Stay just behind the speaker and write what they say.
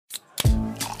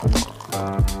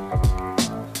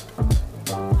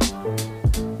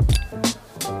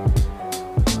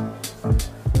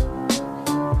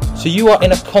So you are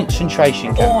in a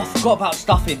concentration camp. Oh, I forgot about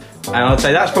stuffing. And I'd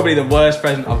say that's probably the worst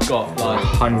present I've got. Like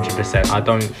 100%. I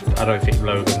don't think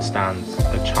Logan stands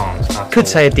a chance. Could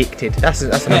say addicted. That's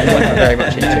another one I'm very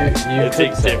much into. You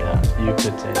could say that. You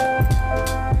could say that.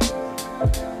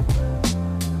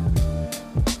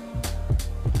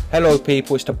 Hello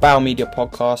people, it's the Bow Media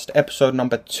Podcast, episode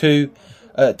number 2.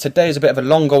 Today is a bit of a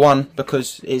longer one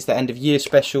because it's the end of year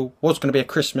special. Was going to be a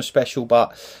Christmas special,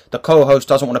 but the co-host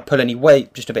doesn't want to pull any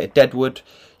weight, just a bit of deadwood,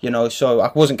 you know, so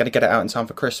I wasn't going to get it out in time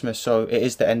for Christmas, so it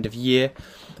is the end of year.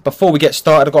 Before we get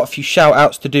started, I've got a few shout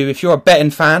outs to do. If you're a betting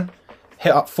fan,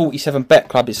 hit up 47 Bet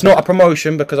Club. It's not a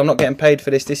promotion because I'm not getting paid for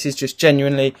this. This is just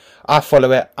genuinely, I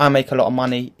follow it, I make a lot of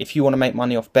money. If you want to make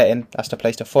money off betting, that's the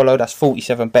place to follow. That's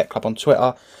 47 Bet Club on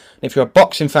Twitter. And if you're a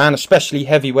boxing fan, especially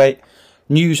heavyweight,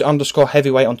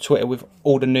 news_heavyweight on Twitter with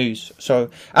all the news.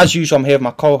 So, as usual, I'm here with my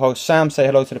co-host Sam. Say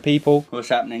hello to the people. What's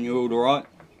happening? You all alright?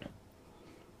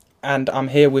 And I'm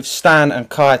here with Stan and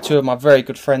Kai, two of my very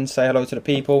good friends. Say hello to the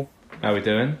people. how we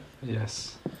doing?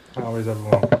 Yes. How is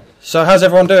everyone? So, how's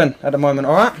everyone doing at the moment?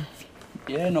 Alright?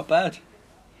 Yeah, not bad.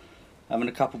 Having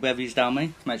a couple bevies down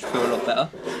me makes you feel a lot better.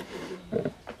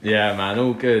 Yeah, man,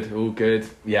 all good, all good.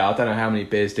 Yeah, I don't know how many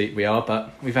beers deep we are,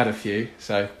 but we've had a few,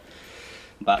 so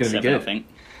About Gonna be 7, good. I think.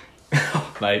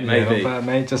 mate, Yeah, maybe. not bad,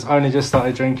 mate. Just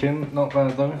started drinking. Not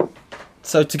bad though.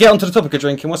 So, to get onto the topic of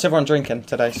drinking, what's everyone drinking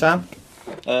today, Sam?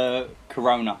 Corona.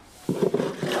 Corona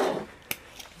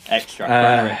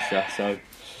extra, so.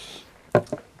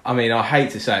 I mean, I hate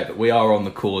to say it, but we are on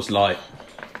the Coors Light.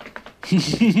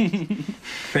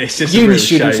 It's just a Uni real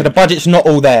students, so shame. the budget's not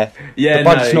all there. Yeah, The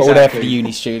budget's no, not all there for exactly. the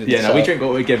uni students. Yeah, no, so. we drink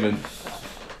what we're given.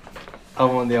 I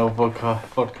want the old vodka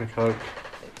Coke.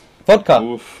 Vodka?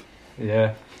 Oof.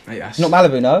 Yeah. Mate, that's Not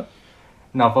Malibu, no?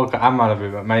 No, vodka and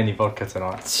Malibu, but mainly vodka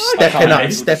tonight. Stepping up,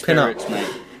 Handle stepping up. spirits,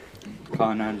 mate.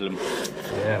 Can't handle them.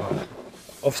 Yeah, man.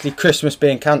 Obviously, Christmas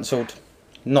being cancelled,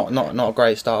 not a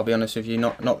great start. I'll be honest with you,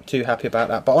 not too happy about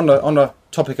that. But on the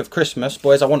topic of Christmas,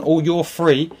 boys, I want all your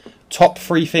top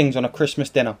 3 things on a Christmas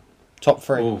dinner. Top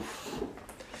 3. Oof.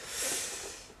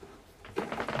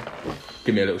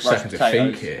 Give me a little Roast second to think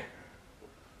potatoes. here.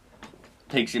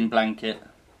 Pigs in blanket.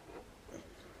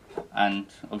 And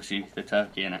obviously the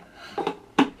turkey in it.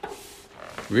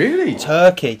 Really?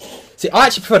 Turkey. See, I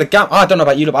actually prefer the gammon. I don't know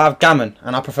about you, but I have gammon,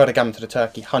 and I prefer the gammon to the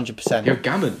turkey, 100%. You're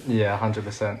gammon. Yeah,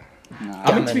 100%. No.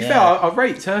 I mean, to be Gammon, fair, yeah. I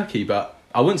rate turkey, but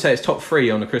I wouldn't say it's top 3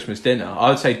 on a Christmas dinner. I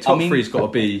would say top 3's got to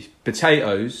be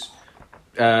potatoes,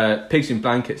 pigs in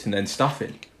blankets, and then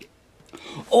stuffing.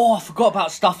 Oh, I forgot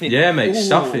about stuffing. Yeah, mate, Ooh.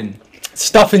 stuffing.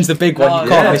 Stuffing's the big one. No, You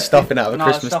can't yeah. miss stuffing out of a No,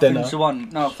 Christmas stuffing's dinner. the one.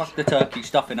 No, fuck the turkey,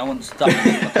 stuffing. I want stuffing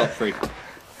as my top 3.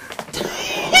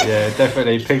 Yeah,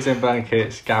 definitely. Pigs in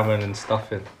blankets, gammon and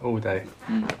stuffing. All day.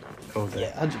 All day.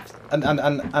 Yeah,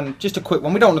 100%. And just a quick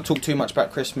one. We don't want to talk too much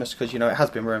about Christmas because, you know, it has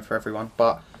been ruined for everyone.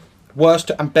 But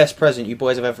worst and best present you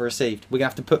boys have ever received. We're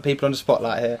going to have to put people on the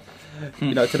spotlight here.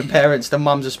 You know, to the parents, the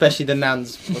mums, especially the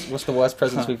nans. What's the worst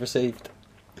presents we've received?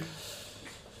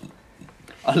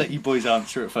 I'll let you boys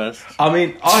answer it first. I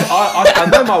mean, I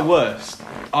know my worst.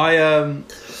 I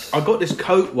got this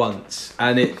coat once,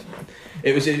 and it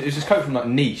was this coat from like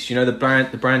Nice. You know the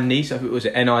brand Nice. I think it was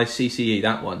NICCE,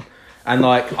 that one. And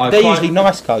like They're usually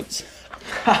nice coats.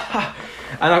 And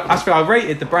I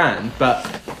rated the brand,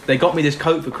 but they got me this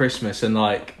coat for Christmas, and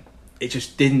like it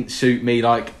just didn't suit me.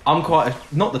 Like I'm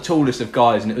not the tallest of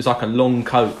guys, and it was like a long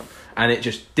coat, and it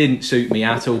just didn't suit me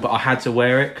at all. But I had to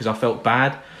wear it because I felt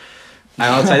bad. And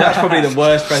I'd say that's probably the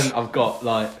worst present I've got.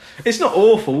 Like it's not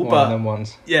awful, One but of them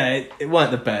ones. yeah, it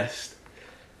weren't the best.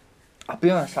 I'll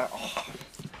be honest, I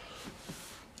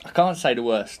can't say the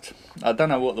worst. I don't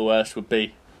know what the worst would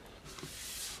be.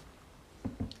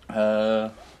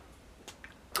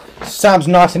 Sam's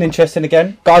nice and interesting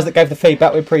again. Guys that gave the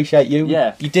feedback, we appreciate you.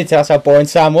 Yeah. You did tell us how boring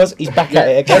Sam was. He's back at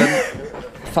it again.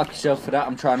 Fuck yourself for that.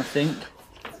 I'm trying to think.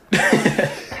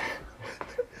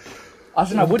 I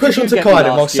don't know. What Push did on you to get me Kai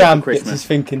then while last year Sam for gets Christmas? his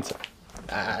thinking.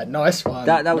 Nice one.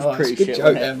 That was Nice. pretty Good shit,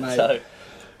 joke wasn't there, it? mate. So,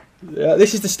 Yeah,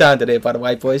 this is the standard here, by the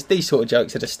way, boys. These sort of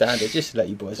jokes are the standard, just to let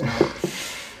you boys know.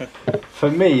 For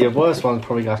me, the worst one's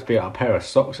probably going to have to be like a pair of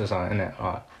socks or something, isn't it?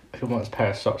 Like, who wants a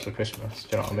pair of socks for Christmas?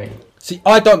 Do you know what I mean? See,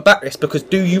 I don't back this because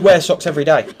do you wear socks every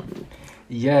day?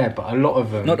 Yeah, but a lot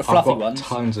of them. Not the fluffy I've got ones.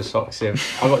 tons of socks in.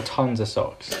 I've got tons of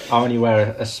socks. I only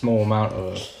wear a small amount of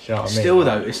them. Do you know what I mean? Still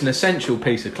though, it's an essential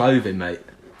piece of clothing, mate.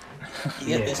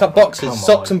 Yeah, it's like boxes. come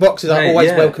Socks on. and boxes are Mate, always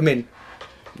yeah. welcome in.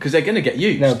 Because they're going to get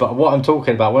used. No, but what I'm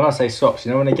talking about, when I say socks,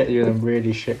 you know when they get you them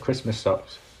really shit Christmas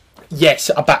socks? Yes,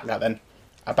 I back that then.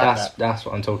 I back that. That's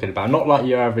what I'm talking about. Not like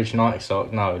your average Nike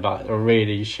sock. No, like the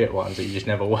really shit ones that you just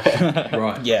never wear.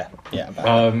 Right. Yeah, I back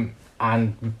that.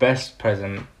 And best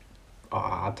present,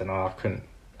 I don't know. I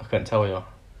couldn't tell you.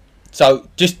 So,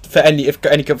 just for any of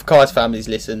Kai's families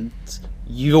listen,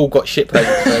 you all got shit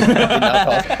presents for him in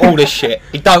that card. All this shit.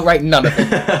 He don't rate none of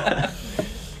it.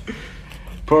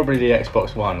 Probably the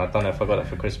Xbox One. I don't know if I got it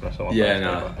for Christmas or Yeah, birthday,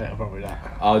 no. but yeah, probably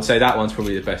that. I would say that one's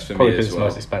probably the best for Probably me because as it's well.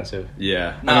 most expensive.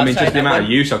 Yeah. No, And I mean, I'd say just the that amount of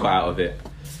one- use I got out of it.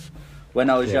 When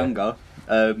I was Yeah. younger,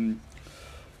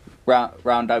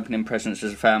 round opening presents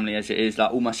as a family as it is,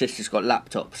 like all my sisters got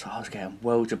laptops, so I was getting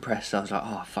well depressed. I was like,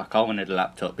 oh fuck, I wanted a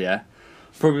laptop, yeah.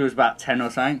 Probably was about 10 or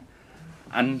something.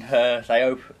 And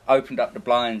they opened up the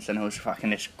blinds and it was fucking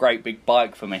this great big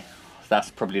bike for me. That's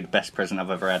probably the best present I've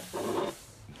ever had.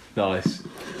 Nice. Do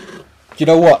you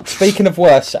know what? Speaking of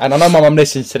worse, and I know my mum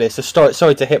listens to this, so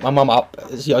sorry to hit my mum up,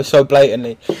 so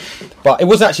blatantly, but it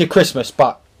wasn't actually a Christmas,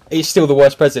 but it's still the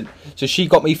worst present. So she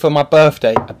got me for my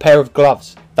birthday a pair of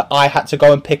gloves that I had to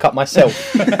go and pick up myself.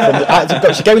 She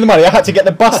gave me the money. I had to get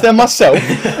the bus there myself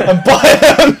and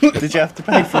buy them. Did you have to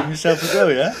pay for them yourself as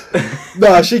well, yeah?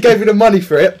 No, she gave me the money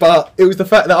for it, but it was the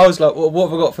fact that I was like, well, "What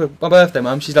have I got for my birthday,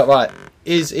 mum?" She's like, "Right,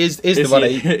 is the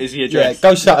money? Is the Yeah, address?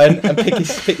 go Sutton and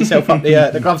pick yourself up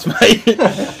the gloves, mate."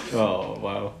 Oh,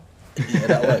 wow. Yeah,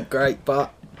 that went great,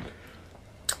 but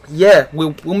yeah,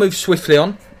 we'll move swiftly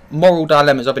on. Moral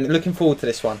dilemmas. I've been looking forward to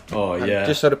this one. Oh, And yeah.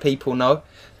 just so the people know,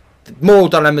 moral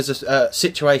dilemmas are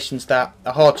situations that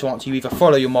are hard to answer. You either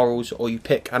follow your morals or you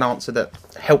pick an answer that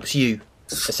helps you,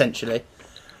 essentially.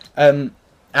 And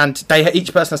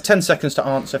each person has 10 seconds to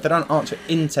answer. If they don't answer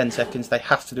in 10 seconds, they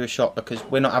have to do a shot because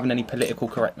we're not having any political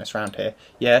correctness around here.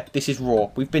 Yeah, this is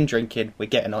raw. We've been drinking. We're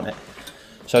getting on it.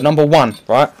 So number one,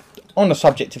 right? On the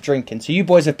subject of drinking. So you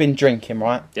boys have been drinking,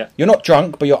 right? Yeah. You're not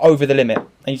drunk, but you're over the limit.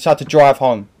 And you decide to drive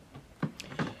home.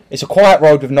 It's a quiet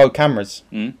road with no cameras.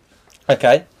 Mm.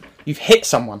 Okay? You've hit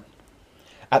someone.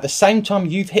 At the same time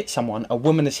you've hit someone, a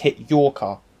woman has hit your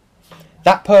car.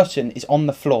 That person is on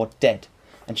the floor dead.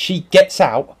 And she gets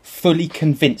out fully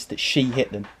convinced that she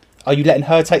hit them. Are you letting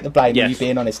her take the blame? Or are you Yes.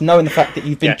 being honest? Knowing the fact that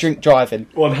you've been Yes. drink driving.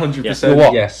 100%. You're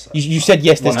what? Yes. You said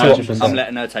yes, there's two 100%. options. I'm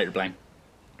letting her take the blame.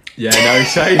 Yeah,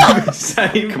 no,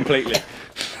 same. Completely.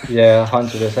 Yeah,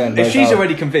 100%. If she's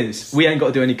already convinced, we ain't got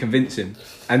to do any convincing.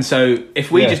 And so,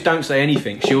 if we just don't say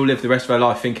anything, she'll live the rest of her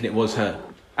life thinking it was her.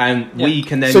 And we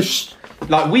can then...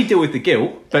 like, we deal with the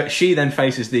guilt, but she then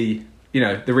faces the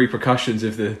repercussions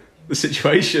of the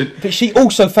situation. But she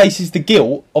also faces the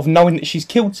guilt of knowing that she's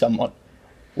killed someone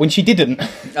when she didn't.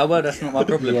 Oh well, that's not my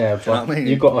problem. Yeah, Do you know but what I mean?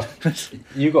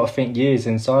 you got to think years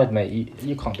inside, mate.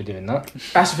 You can't be doing that.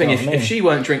 That's the thing. You know what I If mean? she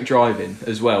weren't drink driving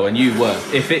as well, and you were,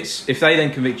 if they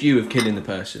then convict you of killing the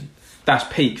person, that's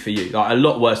peak for you. Like a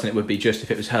lot worse than it would be just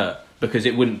if it was her, because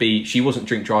it wouldn't be. She wasn't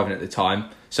drink driving at the time,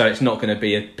 so it's not going to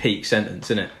be a peak sentence,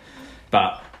 isn't it?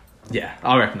 But yeah,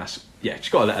 I reckon that's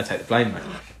Just got to let her take the blame, mate.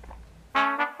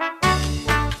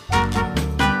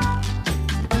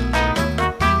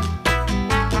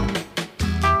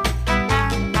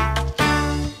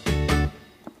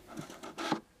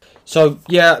 So,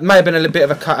 yeah, it may have been a little bit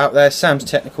of a cut out there. Sam's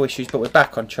technical issues, but we're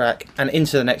back on track and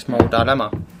into the next moral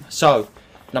dilemma. So,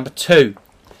 number 2.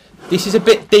 This is a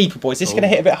bit deeper, boys. This is going to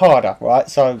hit a bit harder, right?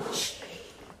 So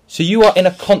you are in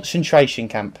a concentration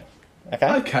camp,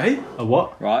 okay? Okay. A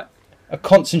what? Right. A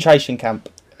concentration camp.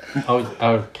 Oh,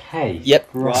 okay. Yep.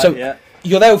 Right. So Yeah.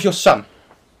 you're there with your son,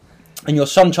 and your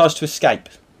son tries to escape,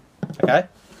 okay?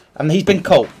 And he's been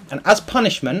caught. And as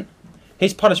punishment,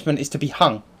 his punishment is to be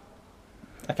hung,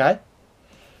 okay?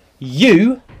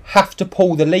 You have to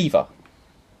pull the lever.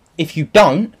 If you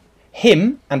don't,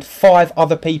 him and 5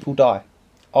 other people die.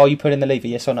 Are you pulling the lever,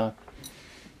 yes or no?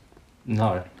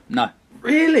 No. No.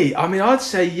 Really? I mean, I'd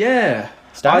say yeah.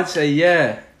 Stan? I'd say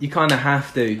yeah. You kind of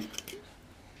have to.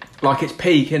 Like, it's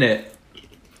peak, innit?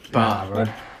 Nah, bro.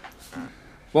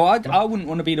 Well, I wouldn't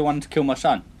want to be the one to kill my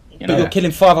son. You But know. you're killing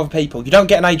 5 other people. You don't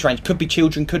get an age range. Could be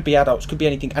children, could be adults, could be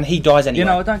anything. And he dies anyway. You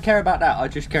know, I don't care about that. I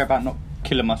just care about not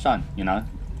killing my son. You know.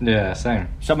 Yeah, same.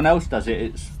 Someone else does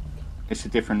it. It's a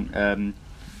different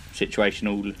situation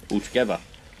altogether.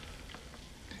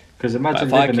 Because But imagine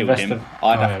if I living the killed rest him, of...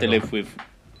 I'd Oh, have to yeah,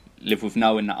 live with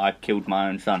knowing that I killed my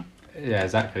own son. Yeah,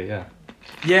 exactly, yeah.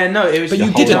 Yeah, no, it was But the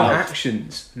you whole didn't.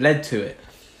 actions led to it.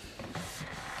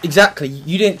 Exactly.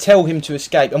 You didn't tell him to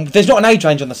escape. And there's not an age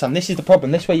range on the son. This is the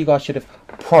problem. This is where you guys should have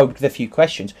probed the few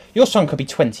questions. Your son could be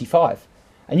 25.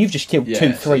 And you've just killed Yeah,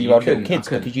 2 so you 3-year-old little couldn't- kids I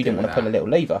couldn't because you didn't do want to pull a that. little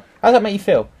lever. How does that make you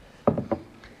feel?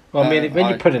 Well, I mean, when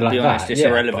you put it like to be honest, that, it's yeah,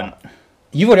 irrelevant. but-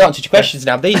 You've already answered your questions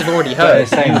now. These have already But heard. at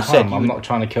the same You said time, you I'm would- not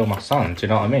trying to kill my son. Do you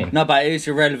know what I mean? No, but it is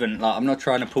irrelevant. Like, I'm not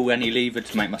trying to pull any lever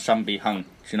to make my son be hung. Do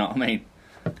you know what I mean?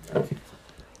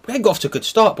 We ain't got off to a good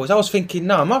start, boys. I was thinking,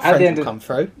 no, my the friends end will of- come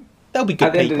through. They'll be good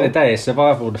At the end people. of the day, it's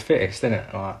survival of the fittest, isn't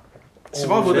it? Like,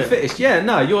 Survival of the fittest. Yeah,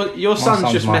 no, your son's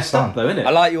son's just my messed son. up though, isn't it? I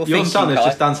like your Your thinking, son has Kai.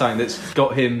 just done something that's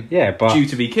got him yeah, but due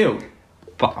to be killed.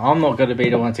 I'm not going to be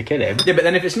the one to kill him. Yeah, but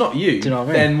then if it's not you, Do you know what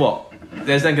I mean? then what?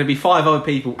 There's then going to be 5 other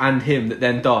people and him that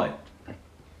then die.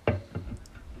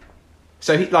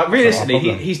 So he, like realistically,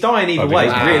 problem. he's dying either That'd be way.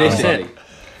 good. Realistically,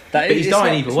 That But he's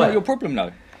dying either it's way. not your problem,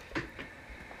 though.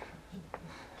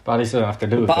 But I still don't have to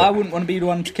do with But it. I wouldn't want to be the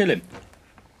one to kill him.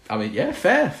 I mean, yeah,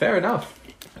 fair enough.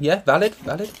 Yeah, valid.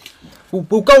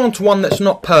 We'll go on to one that's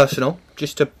not personal,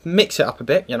 just to mix it up a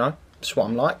bit, you know. That's what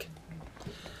I'm like.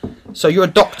 So you're a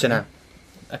doctor now,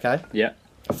 okay? Yeah.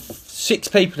 6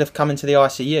 people have come into the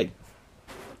ICU.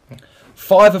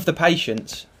 5 of the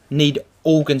patients need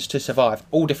organs to survive,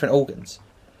 all different organs.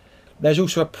 There's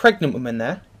also a pregnant woman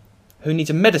there who needs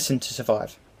a medicine to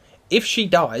survive. If she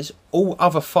dies, all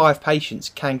other 5 patients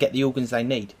can get the organs they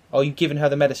need. Are you giving her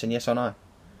the medicine, yes or no?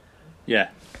 Yeah.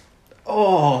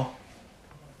 Oh,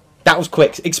 That was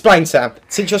quick. Explain, Sam.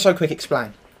 Since you're so quick,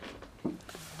 explain.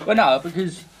 Well, no,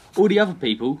 because all the other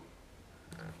people,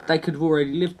 they could have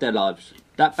already lived their lives.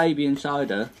 That baby inside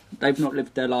her, they've not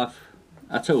lived their life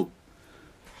at all.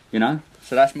 You know?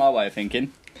 So that's my way of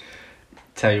thinking.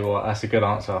 Tell you what, that's a good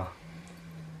answer.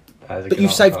 That is a But good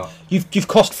you've saved, answer. you've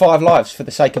cost 5 lives for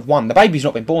the sake of 1. The baby's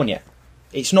not been born yet.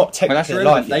 It's not Well, that's technically irrelevant.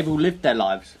 alive yet. They've all lived their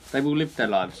lives. They've all lived their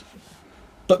lives.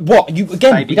 But what? You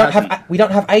again? Baby We don't hasn't.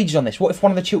 have ages on this. What if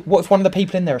one of the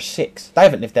people in there are 6? They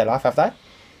haven't lived their life, have they?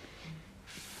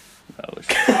 That was-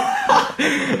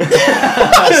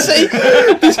 See,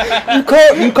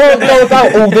 you can't go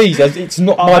about all these as it's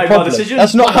not I my made my problem. decision.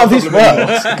 That's not Not how my this problem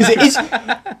works. Because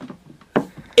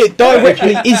it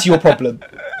directly is your problem.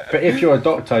 But if you're a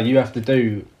doctor, you have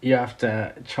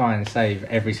to try and save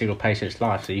every single patient's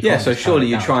life. So you yeah. can't So just surely turn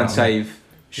you it down, try and do you know what I mean? save.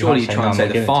 Surely you can't try and say,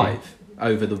 save no, the I'm not giving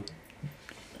 5 over the.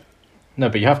 No,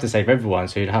 but you have to save everyone,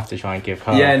 so you'd have to try and give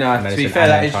her. Yeah, no. To medicine be fair,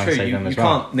 and that then is try and true. save You them as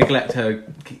can't well. neglect her.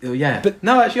 Yeah, But-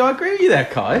 no, actually, I agree with you there,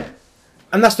 Kai.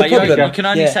 And that's the But you problem. can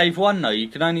only Yeah. save one, though. You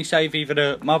can only save either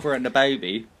the mother and the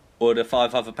baby or the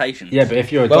 5 other patients. Yeah, but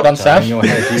if you're a Well doctor, done, in your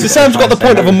Sam. head, So Sam's got the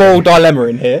point of a moral dilemma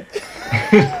in here.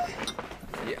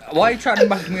 Why are you trying to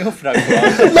mug me off, though?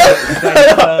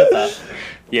 Further,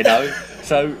 you know?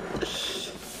 So,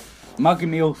 mugging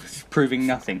me off is proving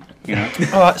nothing, you know?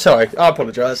 All right, sorry, I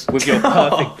apologise. With your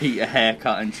perfect Peter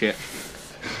haircut and shit.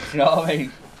 You know what I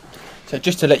mean? So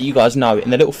just to let you guys know, in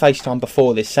the little FaceTime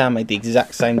before this, Sam made the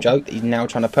exact same joke that he's now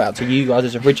trying to put out to you guys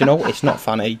as original. It's not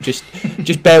funny. Just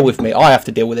bear with me. I have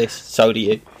to deal with this. So do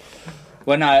you.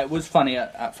 Well, no, it was funny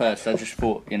at first. I just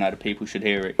thought, you know, the people should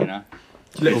hear it, you know?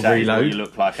 Little Because that is what reload. you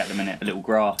look like at the minute, a little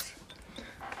grass.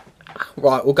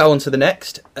 Right, we'll go on to the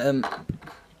next.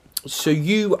 So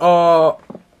you're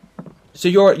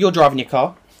driving your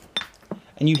car,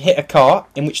 and you hit a car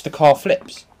in which the car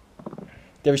flips.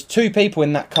 There is 2 people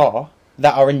in that car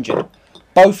that are injured.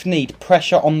 Both need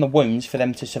pressure on the wounds for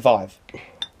them to survive.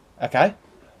 Okay?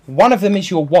 One of them is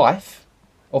your wife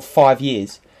of 5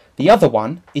 years. The other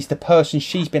one is the person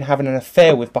she's been having an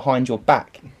affair with behind your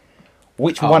back.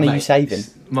 Which one are you mate, saving?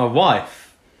 it's my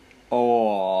wife.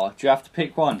 Oh, do you have to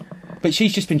pick one? But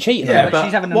she's just been cheating on Yeah, you. but but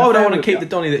she's having an why would I affair want to with keep you. the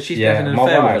Donny that she's Yeah, having an my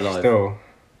affair wife with alive? still.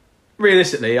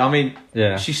 Realistically, I mean,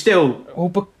 Yeah. she's still Well,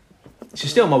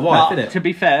 my wife, But, isn't it? to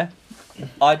be fair,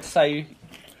 I'd save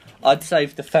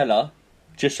the fella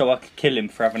just so I could kill him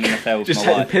for having an affair with Just my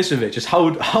take the wife. piss with it. Just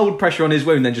hold pressure on his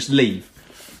wound, then just leave.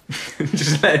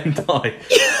 Just let him die.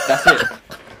 That's it.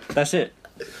 That's it.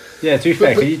 Yeah, to be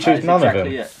fair, can you That choose is none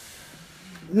exactly of them?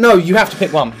 it. no, you have to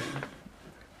pick one.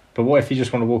 But what if you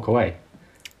just want to walk away?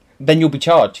 Then you'll be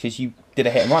charged because you did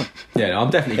a hit and run. Yeah, no, I'm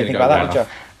definitely Didn't going think to go about that, with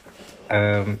did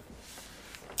her. you?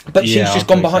 But Yeah, she's just I'd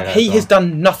gone probably behind. say that He as has well.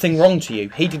 done nothing wrong to you.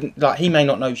 He didn't like. He may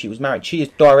not know she was married. She is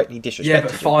directly disrespected. Yeah,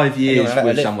 but 5 you. years And you're gonna let her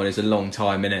with live. someone is a long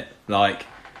time, innit? Like,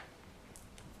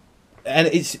 and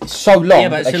it's so long Yeah, but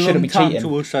that it's they a shouldn't long be time cheating. to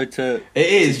also to it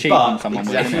is, cheat on but someone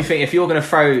with, if isn't you it? think if you're going to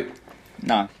throw,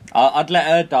 No, I'd let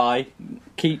her die.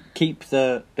 Keep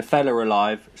the fella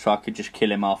alive, so I could just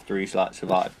kill him after he's like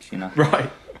survived. You know. right?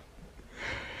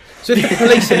 So if the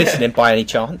police are listening by any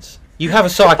chance, you have a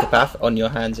psychopath on your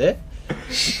hands here.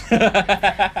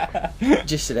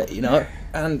 Just to let you know.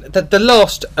 And the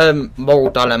last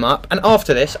moral dilemma up. And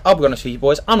after this, I'll be honest with you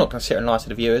boys, I'm not going to sit and lie to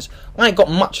the viewers. I ain't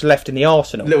got much left in the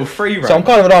arsenal. Little free run. So I'm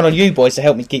kind of relying on you boys to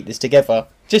help me keep this together.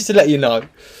 Just to let you know.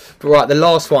 But right, the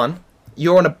last one.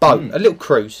 You're on a boat, a little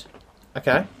cruise.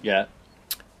 Okay? Yeah.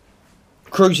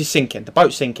 cruise is sinking, the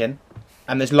boat's sinking,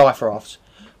 and there's life rafts.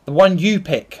 The one you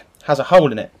pick has a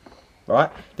hole in it,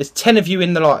 right? There's 10 of you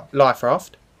in the life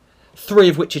raft, 3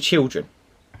 of which are children.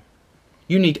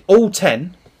 You need all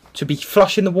 10 to be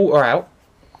flushing the water out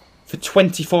for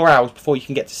 24 hours before you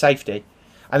can get to safety,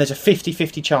 and there's a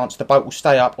 50-50 chance the boat will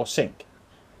stay up or sink.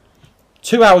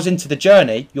 2 hours into the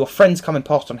journey, your friend's coming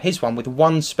past on his one with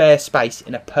 1 spare space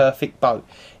in a perfect boat.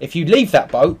 If you leave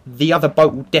that boat, the other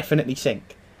boat will definitely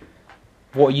sink.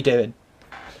 What are you doing?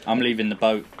 I'm leaving the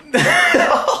boat.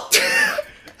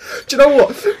 Do you know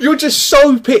what? You're just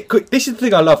so quick. This is the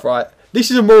thing I love, right?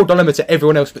 This is a moral dilemma to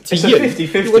everyone else, but to It's you, a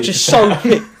 50-50. you're just so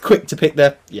quick to pick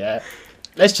the... Yeah,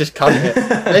 let's just cut it.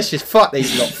 Let's just fuck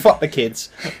these lot. Fuck the kids.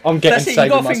 I'm getting That's it. You saving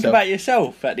got to myself. think about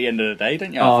yourself at the end of the day,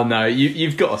 don't you? Oh no,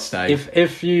 you've got to stay.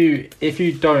 If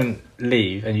you don't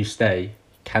leave and you stay,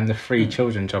 can the 3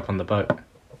 children jump on the boat?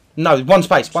 No, one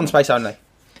space only.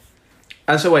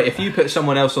 And so wait, if you put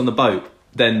someone else on the boat,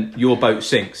 then your boat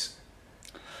sinks.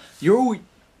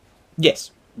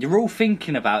 Yes. You're all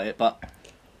thinking about it, but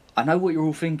I know what you're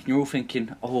all thinking. You're all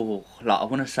thinking, oh, like I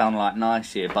want to sound like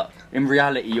nice here, but in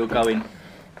reality, you're going,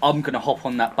 I'm gonna hop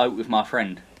on that boat with my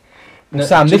friend. No,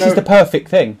 Sam, do you this is know- the perfect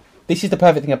thing. This is the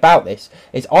perfect thing about this,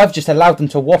 is I've just allowed them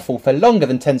to waffle for longer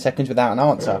than 10 seconds without an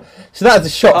answer. So that is a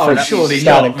shot Oh, for surely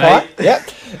Stan not, and Kai. mate. Yep.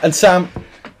 And Sam,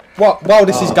 while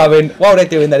this is going, while they're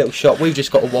doing their little shot, we've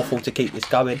just got a waffle to keep this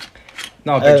going.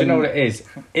 No, but do you know what it is?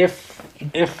 If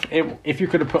you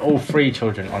could have put all 3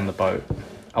 children on the boat,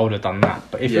 I would have done that.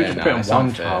 But if you're just putting it's one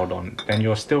unfair. child on, then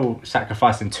you're still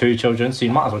sacrificing 2 children. So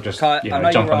you might as well just Kai, I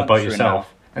know jump you're on the boat answering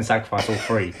yourself and sacrifice all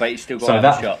 3. But you still got So to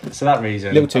have a shot. so that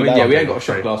reason. Little too I mean, loud. yeah, we ain't got a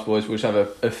shot glass, boys. We'll just have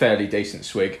a fairly decent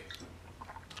swig.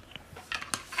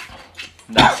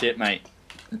 That's it, mate.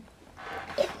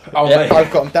 Oh, Yeah, mate.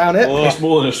 I've got them down it. It's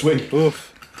more than a swig.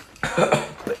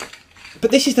 But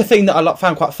this is the thing that I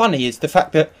found quite funny, is the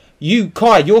fact that you,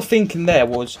 Kai, your thinking there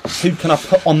was, who can I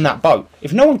put on that boat?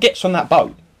 If no one gets on that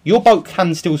boat, your boat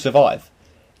can still survive.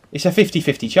 It's a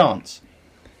 50-50 chance.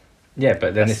 Yeah,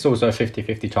 but then it's also a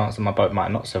 50-50 chance that my boat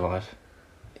might not survive.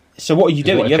 So what are you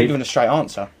doing? what You haven't people- given a straight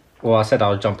answer. Well, I said I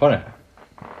would jump on it.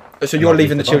 So you're Might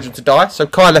leaving leave the the children to die. So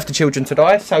Kai left the children to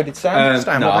die. So did Sam.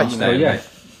 Stan, No, what I'm about you? staying, yeah. mate.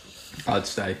 I'd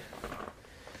stay.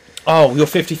 Oh, you're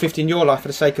 50-50 in your life for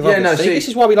the sake of Yeah, others. no, See, see- this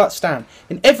is why we like Stan.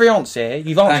 In every answer here,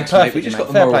 you've answered Thanks, mate. perfectly. We just mate. got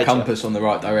the Fair moral play to you. compass on the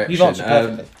right direction. You've answered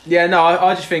perfectly. Yeah, no,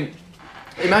 I just think,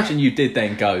 imagine you did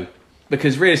then go,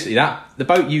 because realistically, the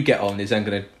boat you get on is then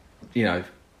going to,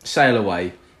 sail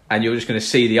away, and you're just going to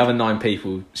see the other 9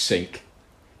 people sink,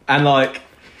 and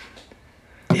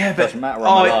yeah, but Doesn't matter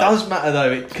on it my life. does matter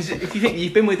though, because if you think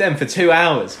you've been with them for 2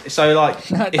 hours, so No, it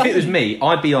if it was doesn't. me,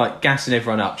 I'd be gassing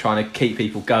everyone up, trying to keep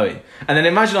people going, and then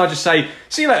imagine I just say,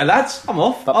 "See you later, lads. I'm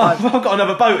off. But I've got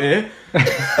another boat here."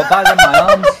 But by then,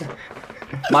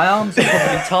 my arms are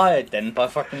probably tired then by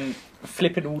fucking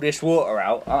flipping all this water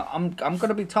out. I'm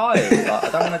gonna be tired. I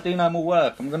don't want to do no more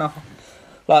work. I'm gonna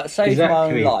save my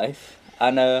own Exactly. life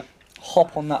and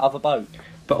hop on that other boat.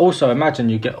 But also imagine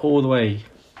you get all the way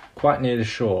quite near the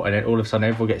shore and then all of a sudden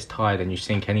everyone gets tired and you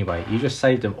sink anyway. You just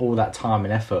saved them all that time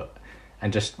and effort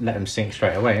and just let them sink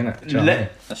straight away, innit? Do you know what I mean?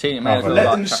 I see you may as well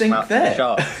Let them chuck sink out to the there.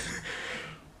 sharks.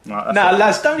 Right, that's Nah, it.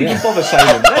 lads, don't even Yeah. bother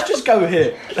sailing. Let's just go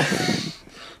here.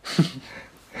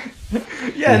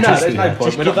 Yeah, no, there's no point.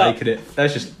 Just We're give not up. making it.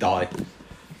 Let's just die.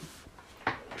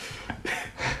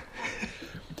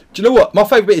 Do you know what? My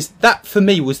favourite bit is that for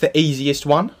me was the easiest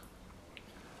one.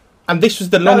 And this was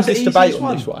the That was the longest debate easiest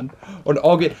on this one. On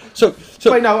arguing. So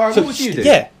Wait, no, what would you do?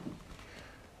 Yeah.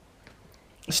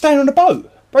 Staying on the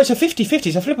boat. Bro, it's a 50-50.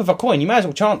 It's a flip of a coin. You may as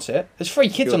well chance it. There's 3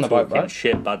 kids You're on the boat, talking bro.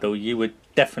 shit, Buddle. You would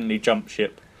definitely jump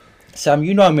ship. Sam,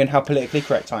 you know me and how politically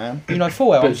correct I am. You know full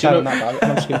well But I'm do you staying on know- that boat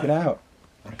and I'm scooping it out.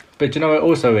 But do you know what it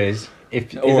also is?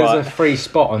 If All there's right. a free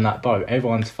spot on that boat,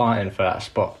 everyone's fighting for that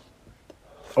spot.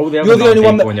 All the other You're the 9 only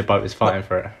one people that- on your boat is fighting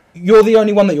for it. You're the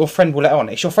only one that your friend will let on.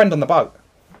 It's your friend on the boat.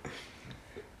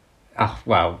 Ah,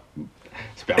 well,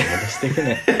 it's a bit unrealistic, isn't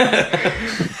it?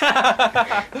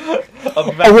 I'll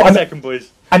be back Oh, in a and- second,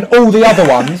 boys. And all the other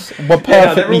ones were Yeah, they're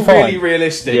perfectly all fine. really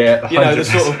realistic. Yeah, you know, the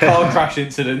sort of 100%. car crash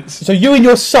incidents. So you and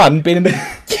your son being in the...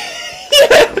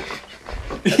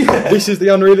 This is the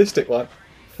unrealistic one.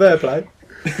 Fair play.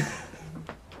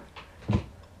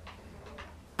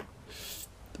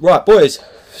 Right, boys.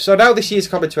 So now this year's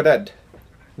coming to an end.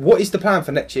 What is the plan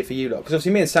for next year for you lot? Because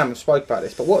obviously me and Sam have spoke about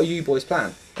this, but what are you boys'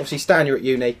 plan? Obviously Stan, you're at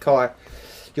uni. Kai,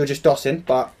 you're just dossing,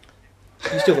 but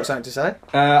you still got something to say.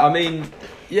 I mean,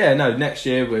 yeah, no. Next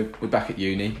year we're back at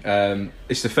uni.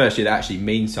 It's the first year that actually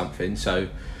means something. So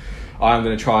I'm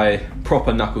going to try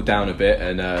proper knuckle down a bit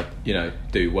and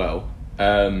do well.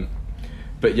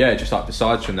 But yeah, just like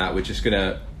besides from that, we're just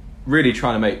gonna really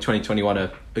trying to make 2021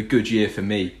 a good year for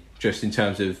me, just in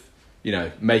terms of, you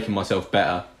know, making myself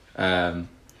better in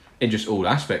just all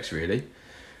aspects really.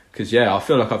 Because yeah, I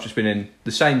feel like I've just been in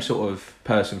the same sort of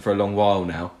person for a long while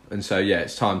now, and so yeah,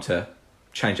 it's time to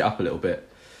change it up a little bit,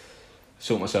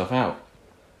 sort myself out.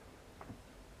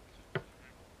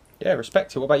 Yeah,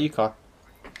 respect it. What about you, Kai?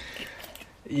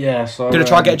 Yeah, so Gonna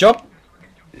try and get a job?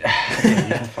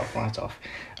 yeah, fuck right off.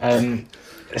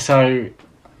 So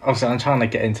obviously I'm trying to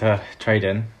get into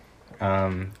trading,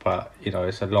 but you know,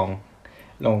 it's a long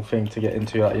thing to get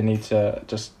into. Like, you need to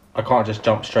I can't just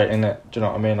jump straight in it. Do you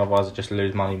know what I mean? Otherwise, I just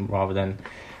lose money rather than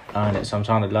earn it. So I'm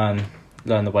trying to learn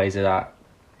the ways of that,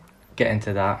 get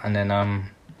into that, and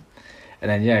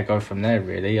then yeah, go from there.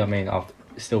 Really, I mean, I've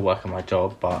still working my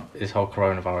job, but this whole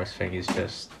coronavirus thing is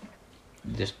just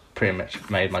pretty much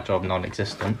made my job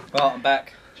non-existent. Well, I'm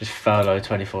back. Just furlough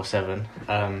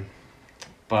 24/7.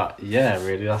 But yeah,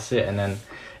 really, that's it. And then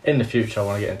in the future, I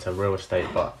want to get into real estate,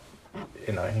 but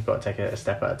you know, you've got to take it a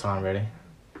step at a time, really.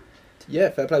 Yeah,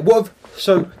 fair play.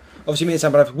 So obviously me and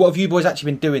Sam, what have you boys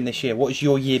actually been doing this year? What has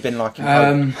your year been like?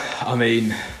 I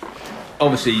mean,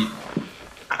 obviously,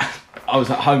 I was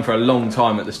at home for a long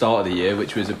time at the start of the year,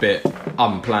 which was a bit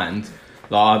unplanned.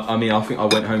 Like, I mean, I think I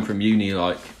went home from uni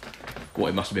like,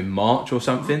 it must have been March or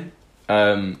something,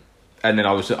 and then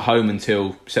I was at home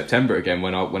until September again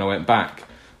when I went back.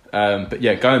 But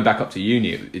yeah, going back up to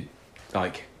uni,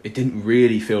 it didn't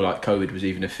really feel like COVID was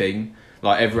even a thing.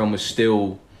 Like, everyone was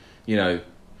still, you know,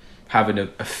 having a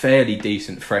fairly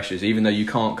decent freshers, even though you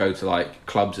can't go to like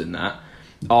clubs and that.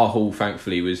 Our hall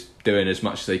thankfully was doing as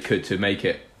much as they could to make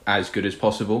it as good as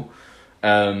possible,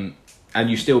 and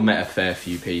you still met a fair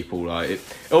few people. Like,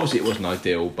 obviously it wasn't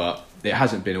ideal, but it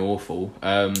hasn't been awful.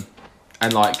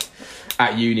 And like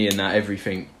at uni and that,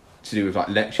 everything to do with like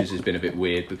lectures has been a bit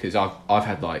weird, because I've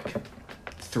had like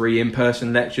 3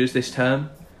 in-person lectures this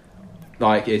term.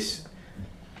 Like, it's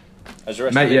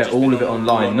mate, yeah, all of it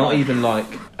online. Not even like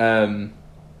I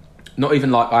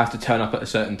have to turn up at a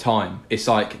certain time. It's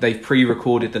like they've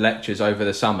pre-recorded the lectures over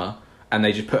the summer, and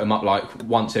they just put them up like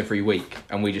once every week,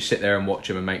 and we just sit there and watch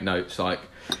them and make notes. Like,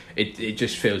 it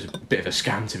just feels a bit of a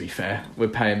scam, to be fair. We're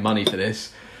paying money for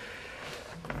this.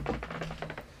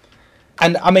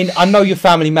 And I mean, I know your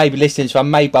family may be listening, so I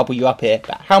may bubble you up here,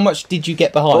 but how much did you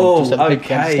get behind? Oh,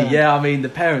 okay, yeah, I mean, the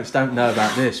parents don't know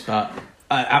about this, but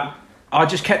I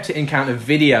just kept it in count of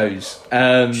videos.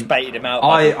 Just baited him out.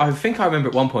 I think I remember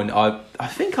at one point, I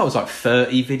think I was like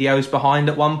 30 videos behind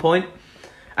at one point.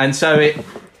 And so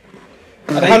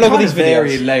how long are these videos?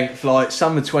 Vary in length, like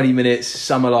some are 20 minutes,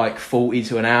 some are like 40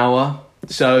 to an hour.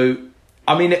 So,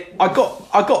 I mean, I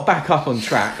got back up on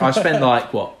track. I spent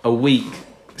like, a week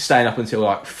staying up until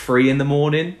like 3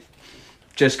 a.m,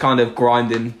 just kind of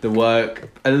grinding the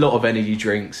work, a lot of energy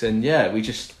drinks, and yeah, we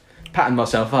just patting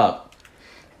myself up.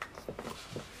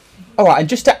 All right, and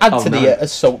just to add to the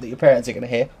assault that your parents are going to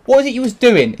hear, what was it you was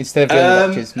doing instead of doing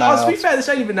lectures? To be fair, this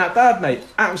ain't even that bad, mate.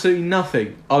 Absolutely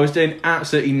nothing. I was doing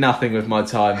absolutely nothing with my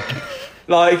time.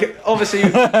 Like, obviously,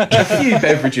 a few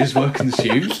beverages were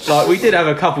consumed. Like, we did have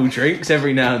a couple drinks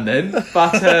every now and then.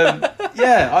 But,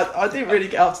 yeah, I didn't really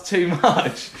get up to too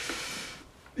much.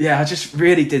 Yeah, I just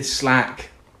really did slack.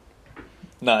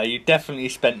 No, you definitely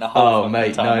spent the whole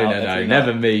mate, no,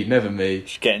 never me.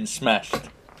 Just getting smashed.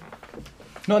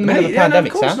 Not in the middle of a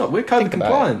pandemic, of course Sam. not. We're COVID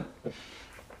compliant.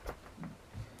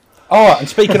 All right, and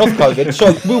speaking of COVID,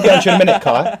 so we'll get onto you in a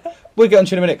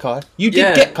minute, Kai. You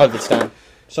did get COVID, Stan.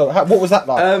 So what was that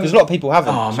like? Because a lot of people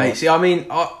haven't. Oh, mate, see, I mean,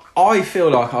 I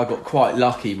feel like I got quite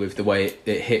lucky with the way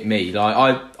it hit me.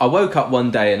 Like, I woke up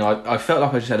one day and I felt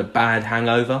like I just had a bad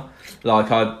hangover.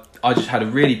 Like, I just had a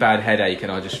really bad headache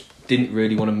and I just didn't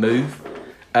really want to move.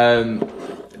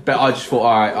 But I just thought,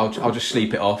 all right, I'll just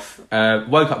sleep it off.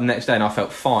 Woke up the next day and I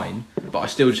felt fine, but I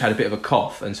still just had a bit of a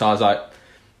cough. And so I was like,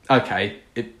 okay,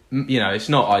 it's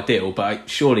not ideal, but it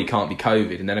surely can't be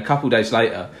COVID. And then a couple of days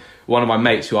later, one of my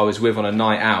mates who I was with on a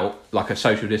night out, like a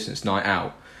social distance night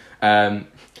out,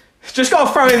 just got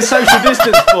to throw in social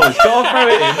distance, boys. Got to throw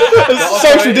it in.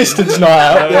 Social distance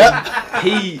night out, yeah.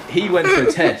 He went for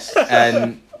a test,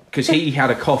 and because he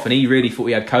had a cough and he really thought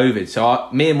he had COVID. So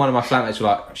me and one of my flatmates were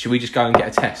like, should we just go and get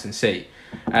a test and see?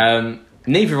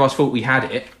 Neither of us thought we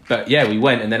had it, but yeah, we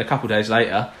went, and then a couple of days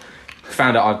later,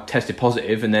 found out I tested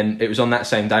positive, and then it was on that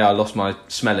same day I lost my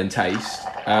smell and taste.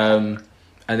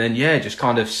 And then, yeah, just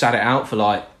kind of sat it out for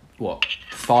like,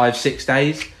 5-6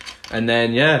 days. And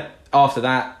then, yeah, after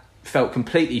that, felt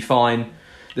completely fine.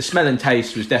 The smell and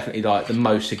taste was definitely like the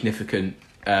most significant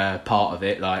part of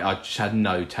it. Like, I just had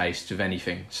no taste of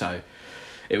anything. So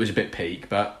it was a bit peak,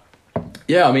 but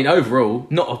Yeah, I mean, overall,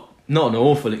 not an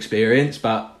awful experience,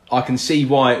 but I can see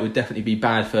why it would definitely be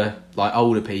bad for like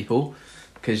older people,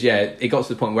 because it got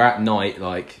to the point where at night,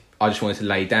 like, I just wanted to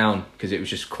lay down because it was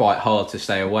just quite hard to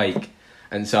stay awake,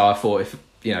 and so I thought if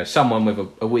someone with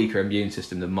a weaker immune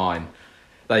system than mine,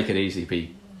 they could easily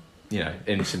be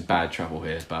in some bad trouble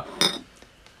here. But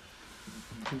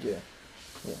yeah.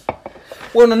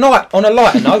 Well, on a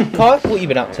lighter note, Kai, what have you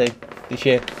been up to this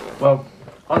year? Well,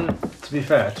 to be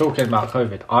fair, talking about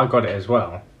COVID, I got it as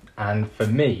well, and for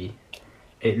me,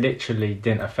 it literally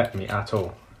didn't affect me at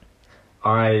all.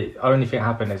 Only thing that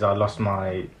happened is I lost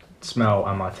my smell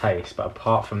and my taste, but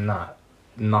apart from that,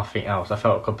 nothing else. I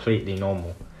felt completely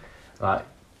normal, like,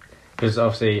 because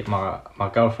obviously my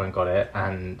girlfriend got it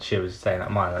and she was staying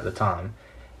at mine at the time,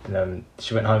 and then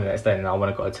she went home the next day and I went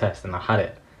and got a test and I had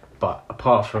it. But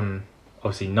apart from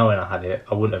obviously knowing I had it,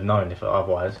 I wouldn't have known if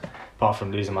otherwise, apart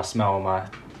from losing my smell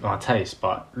and my taste,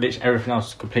 but literally everything else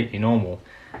was completely normal.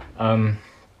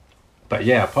 But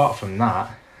yeah, apart from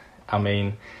that, I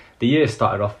mean, the year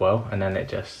started off well and then it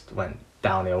just went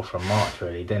downhill from March,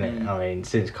 really, didn't it? I mean,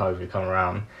 since COVID come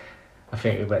around, I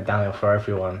think it went downhill for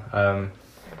everyone.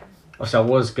 Also, I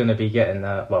was going to be getting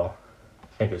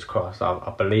fingers crossed,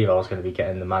 I believe I was going to be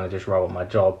getting the manager's role at my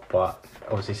job, but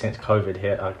obviously since COVID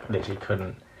hit, I literally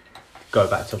couldn't go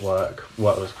back to work.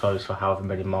 Work was closed for however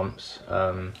many months,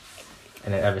 and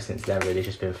then ever since then, really, it's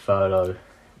just been furlough.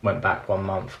 Went back 1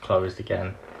 month, closed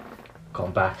again,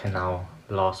 gone back, and now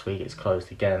last week it's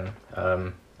closed again.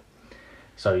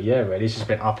 So yeah, really, it's just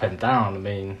been up and down. I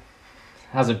mean, it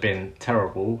hasn't been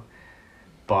terrible,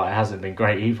 but it hasn't been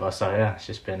great either. So yeah, it's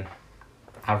just been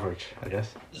average, I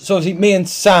guess. So obviously, me and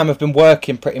Sam have been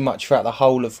working pretty much throughout the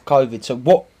whole of COVID. So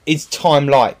what is time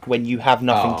like when you have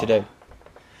nothing to do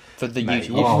for the youth?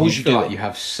 What would you do? Like you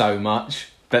have so much,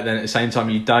 but then at the same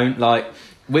time you don't. Like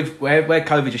with where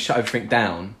COVID just shut everything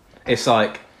down, it's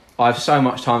like I have so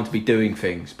much time to be doing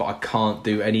things, but I can't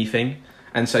do anything.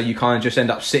 And so you kind of just end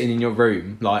up sitting in your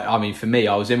room. Like, I mean, for me,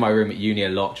 I was in my room at uni a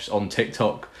lot, just on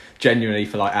TikTok, genuinely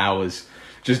for like hours,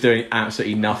 just doing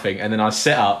absolutely nothing. And then I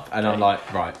sit up and I'm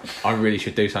like, right, I really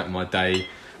should do something in my day.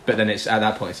 But then it's at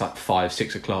that point, it's like 5,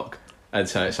 6 o'clock. And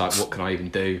so it's like, what can I even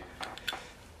do?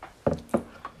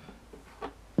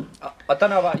 I don't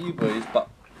know about you boys, but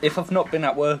if I've not been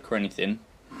at work or anything,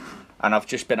 and I've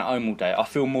just been at home all day, I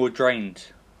feel more drained,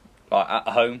 like at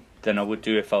home, than I would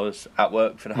do if I was at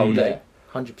work for the whole day.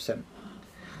 100%.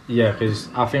 Yeah, because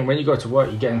I think when you go to work,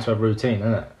 you get into a routine,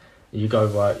 isn't it? You go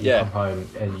work, you come home,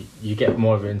 and you get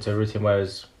more of it into a routine.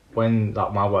 Whereas when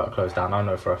like my work closed down, I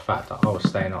know for a fact that I was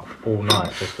staying up all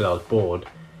night just because I was bored,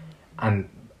 and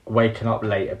waking up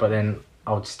later. But then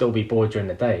I would still be bored during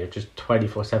the day, just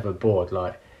 24/7 bored.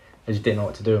 Like I just didn't know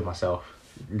what to do with myself.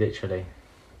 Literally,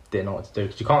 didn't know what to do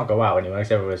because you can't go out anyway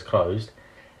because everywhere's closed.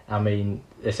 I mean,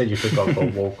 they said you could go for a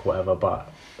walk or whatever, but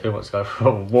who wants to go for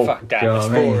a walk? Fuck that, it's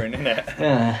boring, isn't it?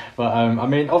 Yeah, but I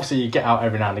mean, obviously you get out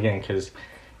every now and again because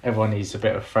everyone needs a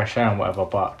bit of fresh air and whatever.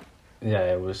 But yeah,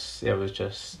 it was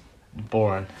just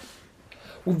boring.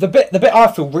 Well, the bit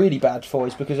I feel really bad for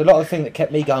is because a lot of the thing that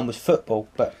kept me going was football.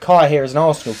 But Kai here is an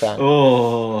Arsenal fan,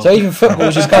 so even football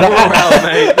was just kind of out,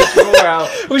 mate. It's out.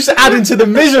 We're just adding to the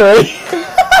misery.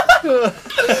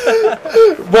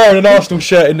 Wearing an Arsenal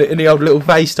shirt in the old little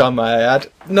FaceTime I had.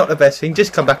 Not the best thing.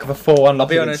 Just come back with a 4-1. I'll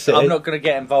be honest, I'm not going to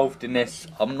get involved in this.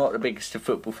 I'm not the biggest of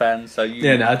football fans, so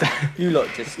you lot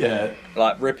just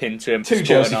like rip into him. 2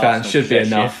 Chelsea fans should be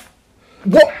enough.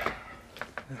 What?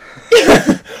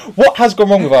 What has gone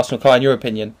wrong with Arsenal, Kai, in your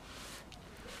opinion?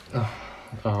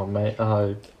 Oh mate,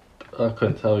 I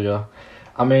couldn't tell you.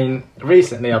 I mean,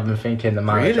 recently I've been thinking the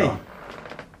manager. Really?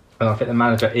 And I think the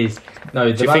manager is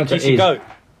no. Do you think he should go?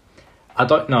 I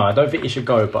don't think he should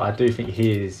go, but I do think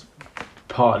he is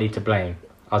partly to blame.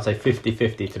 I'd say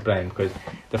 50-50 to blame because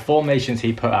the formations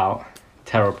he put out,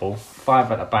 terrible.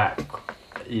 5 at the back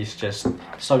is just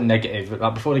so negative.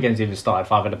 Like before the game's even started,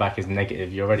 5 at the back is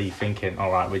negative. You're already thinking,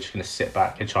 all right, we're just going to sit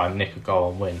back and try and nick a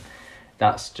goal and win.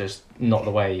 That's just not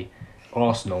the way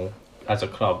Arsenal as a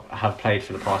club have played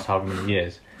for the past however many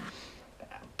years.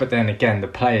 But then again, the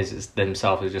players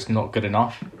themselves are just not good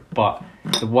enough. But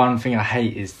the one thing I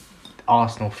hate is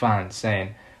Arsenal fans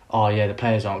saying, oh yeah, the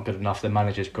players aren't good enough, the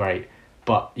manager's great.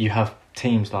 But you have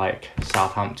teams like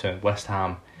Southampton, West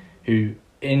Ham, who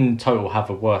in total have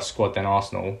a worse squad than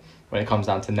Arsenal when it comes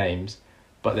down to names,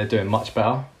 but they're doing much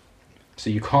better. So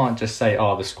you can't just say,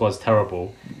 oh, the squad's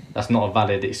terrible. That's not a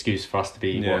valid excuse for us to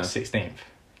be, 16th? Do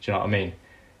you know what I mean?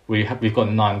 We've got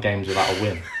 9 games without a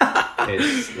win.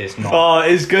 It's not. Oh,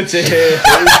 it's good to hear.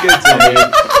 It's good to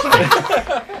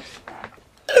hear.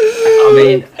 I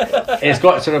mean, it's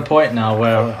got to the point now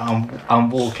where I'm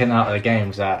walking out of the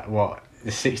games at the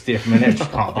 60th minute.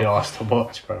 Just can't be asked to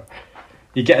watch, bro.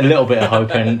 You get a little bit of hope,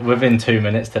 and within 2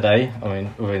 minutes today,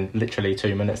 within literally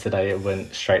 2 minutes today, it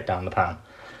went straight down the pan.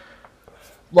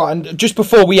 Right, and just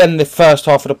before we end the first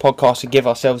half of the podcast and give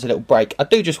ourselves a little break, I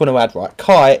do just want to add, right,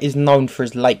 Kai is known for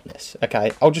his lateness,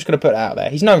 okay? I'm just going to put that out there.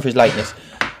 He's known for his lateness.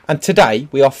 And today,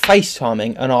 we are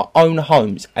FaceTiming in our own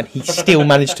homes, and he still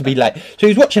managed to be late. So he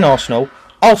was watching Arsenal.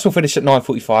 Arsenal finished at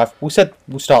 9:45. We said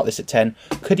we'll start this at 10.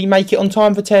 Could he make it on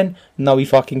time for 10? No, he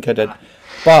fucking couldn't.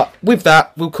 But with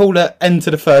that, we'll call it end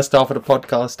to the first half of the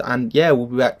podcast. And yeah, we'll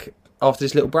be back after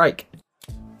this little break.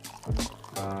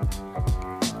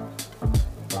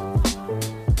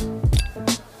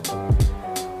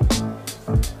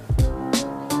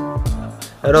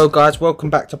 Hello guys, welcome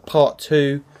back to part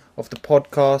 2 of the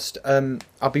podcast.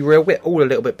 I'll be real, we're all a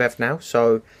little bit bev now,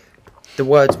 so the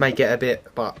words may get a bit,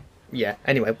 but yeah,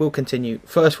 anyway, we'll continue.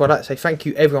 First of all, I'd like to say thank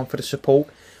you everyone for the support.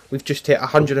 We've just hit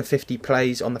 150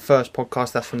 plays on the first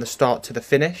podcast, that's from the start to the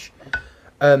finish.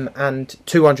 And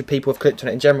 200 people have clicked on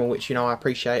it in general, which, you know, I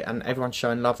appreciate, and everyone's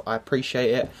showing love, I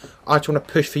appreciate it. I just want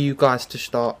to push for you guys to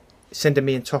start sending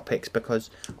me in topics, because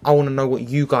I want to know what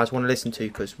you guys want to listen to,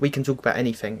 because we can talk about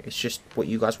anything, it's just what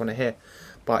you guys want to hear.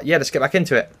 But yeah, let's get back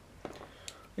into it.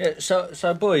 Yeah,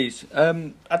 so boys, I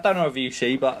don't know if you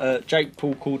see, but Jake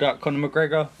Paul called out Conor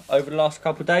McGregor over the last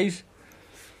couple of days.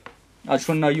 I just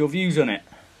want to know your views on it.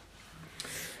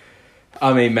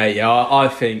 I mean, mate, yeah, I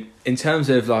think in terms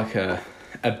of like a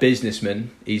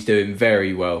businessman, he's doing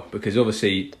very well, because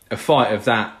obviously a fight of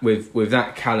that with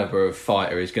that caliber of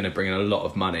fighter is going to bring in a lot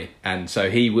of money, and so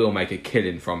he will make a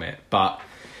killing from it. But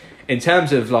in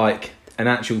terms of like an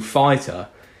actual fighter,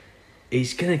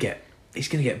 he's gonna get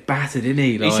battered, isn't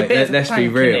he? Like, let's be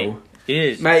real. He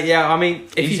is, mate. Yeah, I mean,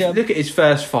 if you look at his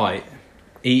first fight,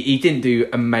 he didn't do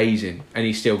amazing, and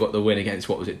he still got the win against,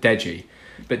 what was it, Deji.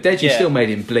 But Deji still made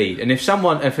him bleed, and if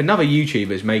another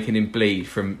YouTuber's making him bleed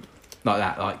from like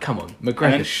that, like, come on,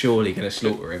 McGregor's surely going to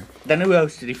slaughter him. Then who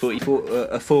else did he fight? He fought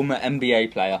a former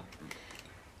NBA player.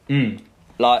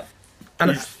 Like,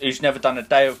 who's never done a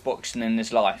day of boxing in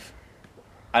his life.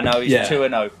 I know he's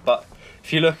 2-0, but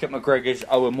if you look at McGregor's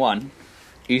 0-1,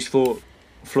 he's fought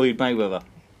Floyd Mayweather,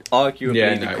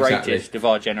 arguably the greatest of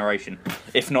our generation,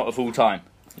 if not of all time.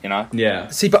 You know? Yeah.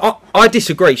 See, but I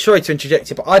disagree. Sorry to interject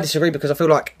here, but I disagree, because I feel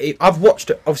like I've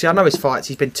watched it. Obviously, I know his fights.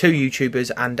 He's been 2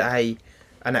 YouTubers and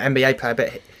an NBA player,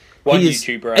 but one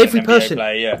YouTuber and an NBA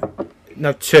player, yeah.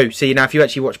 No, 2. See, now if you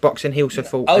actually watch boxing, he also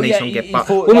fought an Eastern Git. But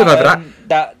we'll move over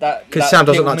that. Because Sam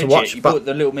doesn't like to watch. He fought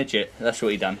the little midget. That's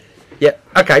what he done. Yeah,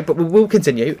 okay, but we'll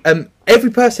continue.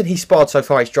 Every person he's sparred so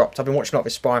far, he's dropped. I've been watching a lot of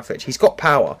his sparring footage. He's got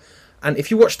power. And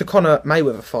if you watch the Conor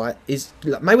Mayweather fight,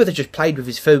 Mayweather just played with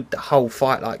his food the whole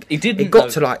fight. Like, he didn't.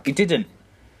 He didn't.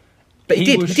 But he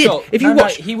did. If you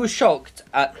watch, he was shocked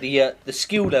at the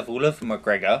skill level of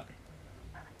McGregor,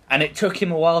 and it took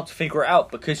him a while to figure it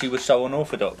out, because he was so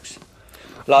unorthodox.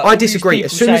 Like, I disagree.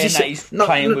 As soon as he's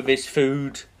playing with his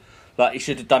food, like he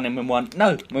should have done him in one.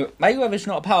 No, Mayweather's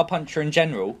not a power puncher in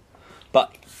general,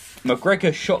 but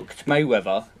McGregor shocked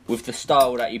Mayweather with the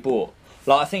style that he brought.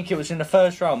 Like, I think it was in the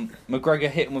first round, McGregor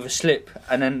hit him with a slip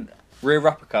and then rear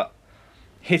uppercut.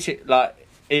 Hit it, like,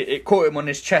 it caught him on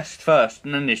his chest first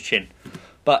and then his chin.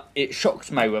 But it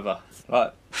shocked Mayweather.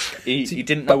 Like, he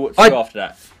didn't know what to do after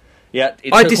that. Yeah,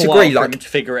 it took a while for him to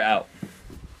figure it out.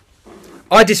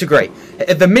 I disagree.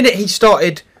 The minute he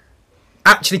started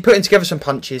actually putting together some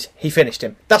punches, he finished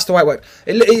him. That's the way it worked.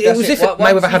 It was as if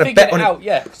Mayweather had a bet on it.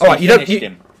 Yeah, so all right,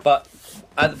 him. But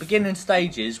at the beginning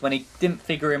stages, when he didn't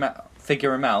figure him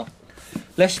out,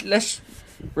 let's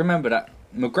remember that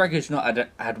McGregor's not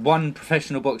had one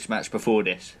professional boxing match before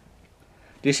this.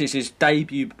 This is his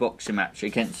debut boxing match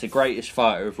against the greatest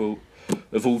fighter of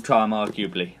all time,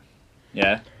 arguably.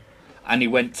 Yeah, and he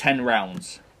went 10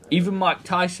 rounds. Even Mike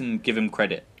Tyson give him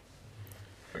credit.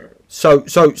 So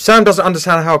Sam doesn't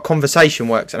understand how a conversation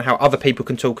works and how other people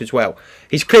can talk as well.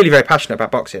 He's clearly very passionate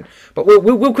about boxing, but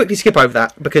we'll quickly skip over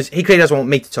that, because he clearly doesn't want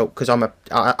me to talk, because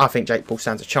I think Jake Paul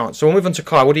stands a chance. So we'll move on to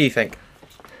Kai. What do you think?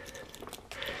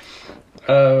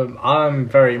 I'm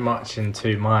very much in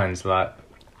 2 minds. Like,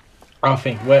 I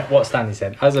think what Stanley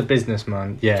said, as a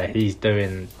businessman, yeah, he's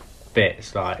doing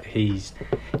bits. Like, he's,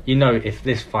 you know, if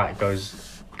this fight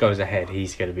goes ahead,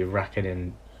 he's going to be racking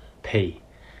in P.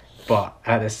 But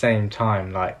at the same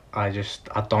time, like, I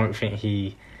don't think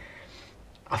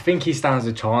I think he stands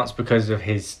a chance because of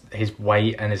his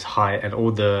weight and his height and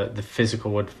all the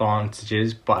physical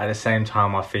advantages. But at the same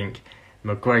time, I think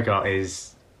McGregor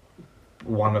is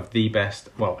one of the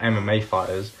best, MMA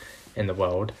fighters in the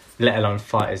world, let alone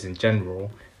fighters in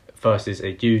general, versus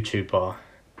a YouTuber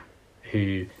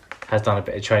who has done a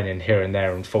bit of training here and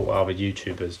there and fought other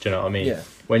YouTubers. Do you know what I mean? Yeah.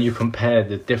 When you compare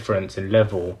the difference in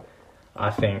level,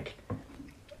 I think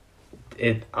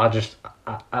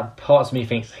parts of me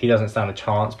thinks he doesn't stand a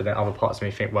chance, but then other parts of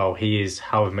me think, well, he is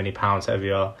however many pounds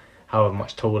heavier, however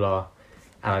much taller,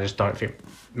 and I just don't think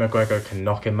McGregor can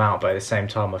knock him out. But at the same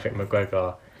time, I think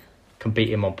McGregor can beat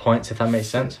him on points, if that makes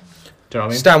sense. Do you know what I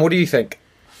mean? Stan, what do you think?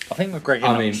 I think McGregor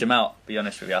knocks him out, to be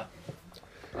honest with you.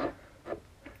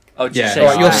 All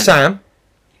right, you're Sam,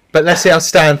 but let's see how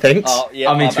Stan thinks. To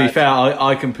be fair,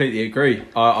 I completely agree.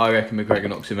 I reckon McGregor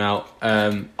knocks him out.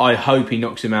 I hope he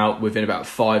knocks him out within about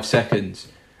 5 seconds.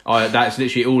 That's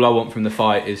literally all I want from the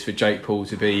fight, is for Jake Paul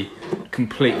to be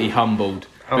completely humbled,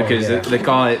 because the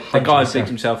guy bigs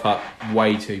himself up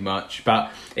way too much.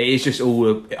 But it is just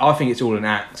all. I think it's all an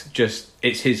act. Just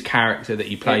it's his character that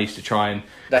he plays to try and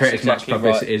create as much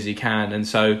publicity as he can, and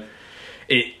so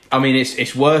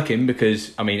it's working,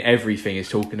 because everything is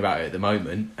talking about it at the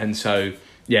moment, and so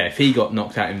if he got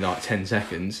knocked out in like 10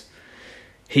 seconds,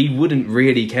 he wouldn't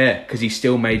really care, because he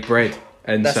still made bread,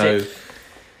 and that's so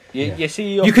it. You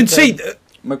see, you can see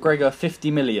McGregor 50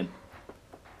 million,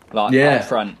 up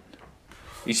front.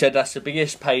 He said that's the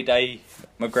biggest payday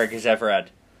McGregor's ever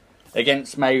had.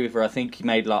 Against Mayweather, I think he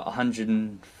made like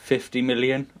 150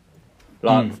 million,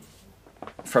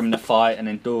 from the fight and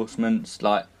endorsements,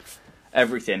 like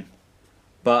everything.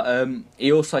 But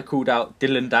he also called out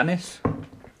Dylan Dennis.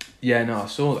 Yeah, no, I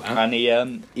saw that.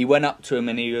 And he went up to him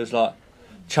and he was like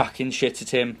chucking shit at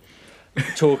him,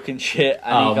 talking shit.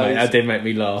 And he goes, mate, that did make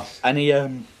me laugh. And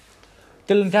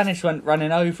Dylan Dennis went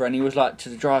running over and he was like to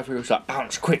the driver, he was like,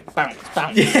 bounce, quick, bounce.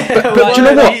 Yeah, but do you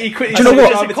know what? Do you know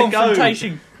what? As the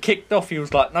confrontation kicked off, he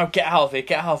was like, no, get out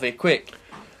of here, quick.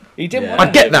 He didn't want to.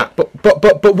 I get that,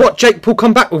 but what Jake Paul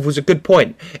come back with was a good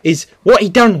point. Is what he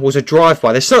done was a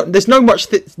drive-by. There's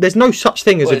no such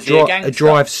thing as a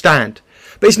drive stand.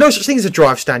 But it's no such thing as a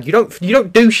drive stand. You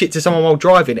don't do shit to someone while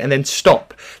driving and then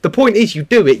stop. The point is, you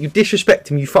do it, you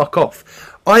disrespect him, you fuck off.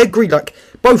 I agree, like,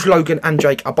 both Logan and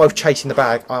Jake are both chasing the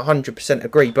bag. I 100%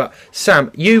 agree. But,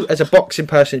 Sam, you as a boxing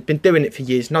person, has been doing it for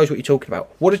years, knows what you're talking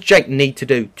about. What does Jake need to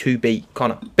do to beat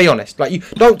Conor? Be honest. Like, you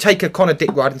don't take a Conor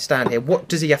dick riding stand here. What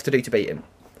does he have to do to beat him?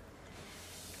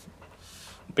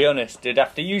 Be honest, he'd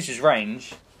have to use his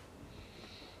range.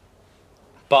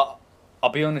 But I'll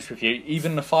be honest with you,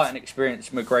 even the fighting experience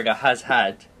McGregor has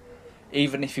had,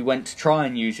 even if he went to try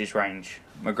and use his range,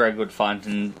 McGregor would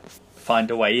find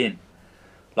a way in.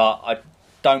 Like, I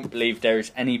don't believe there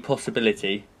is any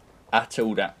possibility at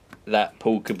all that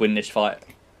Paul could win this fight.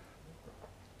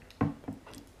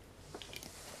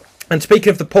 And speaking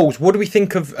of the Pauls, what do we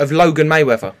think of Logan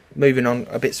Mayweather? Moving on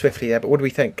a bit swiftly there, but what do we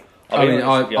think? I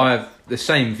have the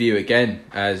same view again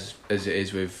as it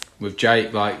is with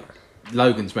Jake. Like,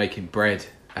 Logan's making bread.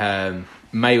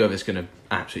 Mayweather's going to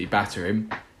absolutely batter him,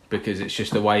 because it's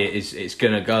just the way it's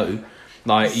going to go.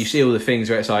 Like, you see all the things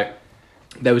where it's like,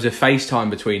 there was a FaceTime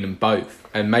between them both,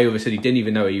 and Mayweather said he didn't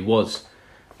even know who he was,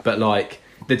 but like,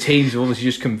 the teams have obviously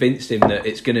just convinced him that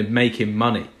it's going to make him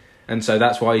money, and so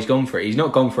that's why he's gone for it. He's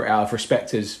not gone for it out of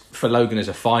respect for Logan as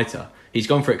a fighter. He's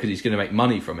gone for it because he's going to make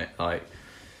money from it. Like,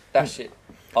 that's it.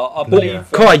 I believe.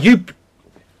 Kai, you.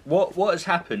 What has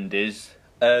happened is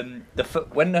when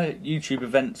the YouTube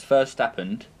events first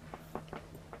happened,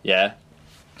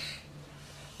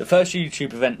 the first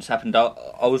YouTube events happened,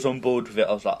 I was on board with it.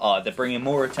 I was like, they're bringing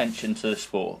more attention to the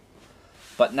sport.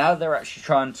 But now they're actually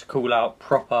trying to call out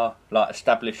proper, like,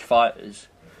 established fighters.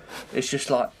 It's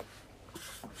just like,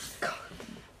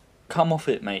 come off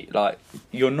it, mate. Like,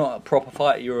 you're not a proper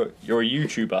fighter, you're a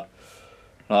YouTuber.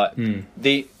 Like,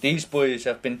 these boys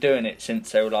have been doing it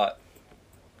since they were, like,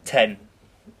 10.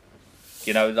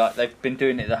 You know, like, they've been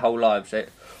doing it their whole lives.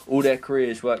 All their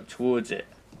careers work towards it.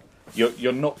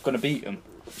 You're not going to beat them.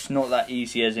 It's not that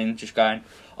easy as in just going,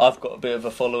 I've got a bit of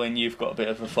a following, you've got a bit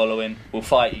of a following, we'll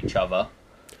fight each other.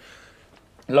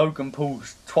 Logan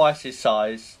Paul's twice his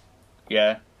size,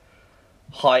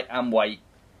 height and weight,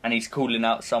 and he's calling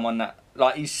out someone that,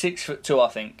 like, he's 6'2", I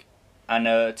think,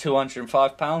 and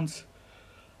 205 pounds.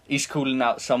 He's calling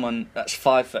out someone that's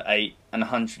 5'8" and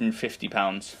 150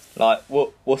 pounds. Like,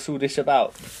 what's all this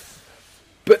about?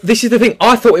 But this is the thing,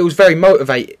 I thought it was very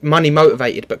money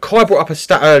motivated, but Kai brought up a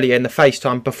stat earlier in the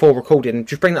FaceTime before recording.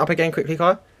 Just bring that up again quickly,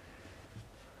 Kai.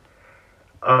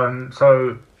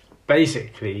 So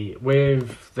basically,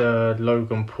 with the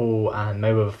Logan Paul and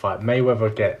Mayweather fight,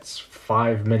 Mayweather gets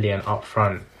 5 million up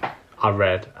front, I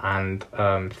read, and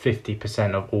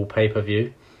 50% of all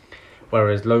pay-per-view,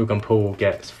 whereas Logan Paul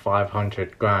gets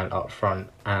 500 grand up front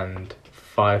and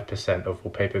 5% of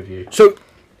all pay-per-view. So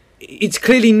it's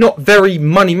clearly not very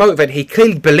money motivated. He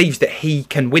clearly believes that he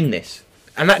can win this.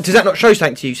 And does that not show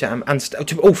something to you, Sam, and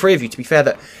to all three of you, to be fair,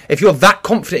 that if you're that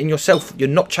confident in yourself, you're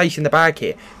not chasing the bag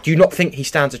here, do you not think he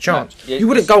stands a chance? No, you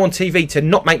wouldn't go on TV to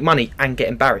not make money and get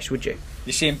embarrassed, would you?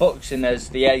 You see, in boxing, there's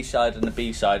the A side and the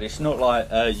B side. It's not like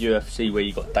UFC where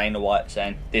you got Dana White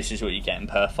saying, this is what you're getting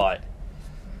per fight.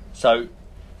 So,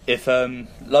 if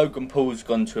Logan Paul's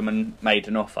gone to him and made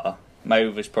an offer,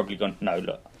 Mayweather's probably gone, no,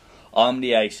 look, I'm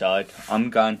the A side, I'm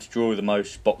going to draw the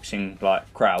most boxing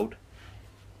crowd.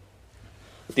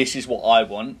 This is what I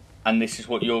want, and this is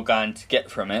what you're going to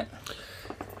get from it.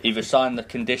 Either sign the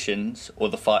conditions, or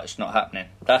the fight's not happening.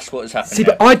 That's what has happened. See,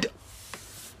 but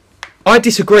I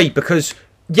disagree, because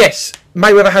yes,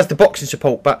 Mayweather has the boxing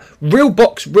support, but real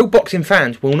boxing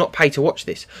fans will not pay to watch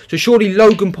this. So surely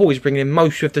Logan Paul is bringing in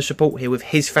most of the support here with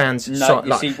his fans, No,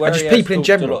 you see, where and just he has people in talked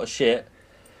general. a lot of shit,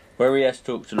 where he has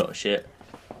talked a lot of shit,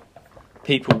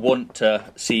 people want to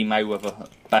see Mayweather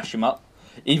bash him up.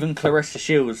 Even Clarissa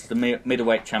Shields, the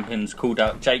middleweight champions, called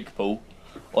out Jake Paul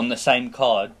on the same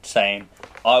card, saying,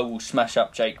 I will smash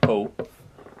up Jake Paul,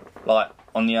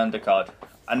 on the undercard.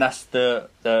 And that's the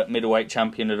middleweight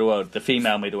champion of the world, the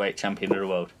female middleweight champion of the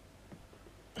world.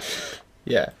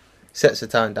 Yeah, sets the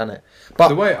tone, doesn't it? But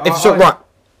The way right.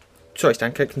 Sorry,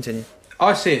 Stan, continue.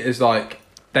 I see it as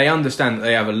they understand that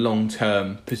they have a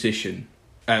long-term position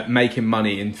at making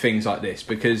money in things like this,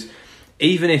 because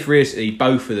even if realistically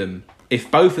both of them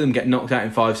get knocked out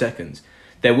in 5 seconds,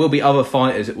 there will be other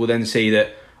fighters that will then see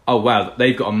that, oh wow,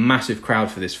 they've got a massive crowd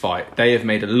for this fight. They have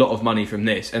made a lot of money from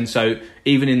this. And so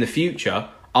even in the future,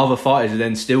 other fighters are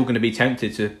then still going to be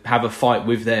tempted to have a fight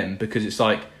with them, because it's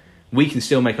we can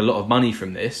still make a lot of money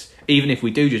from this. Even if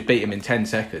we do just beat him in 10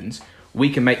 seconds, we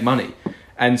can make money.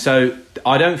 And so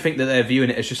I don't think that they're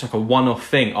viewing it as just a one-off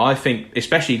thing. I think,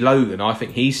 especially Logan, I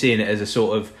think he's seeing it as a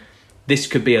sort of, this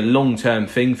could be a long-term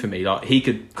thing for me. He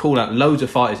could call out loads of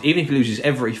fighters. Even if he loses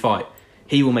every fight,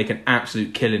 he will make an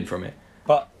absolute killing from it.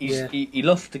 But he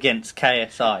lost against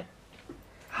KSI.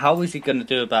 How is he going to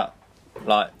do about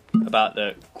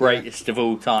the greatest of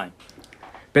all time?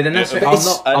 But then that's it.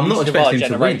 I'm not expecting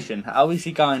him to win. How is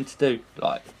he going to do?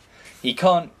 He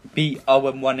can't beat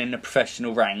 0-1 in the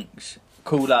professional ranks,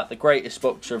 call out the greatest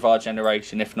boxer of our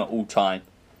generation, if not all time,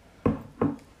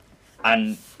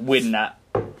 and win that.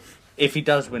 If he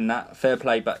does win that, fair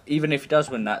play. But even if he does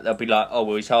win that, they'll be like, oh,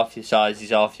 well, he's half your size,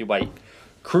 he's half your weight.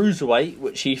 Cruiserweight,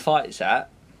 which he fights at,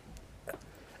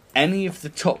 any of the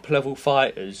top level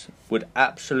fighters would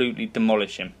absolutely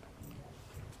demolish him.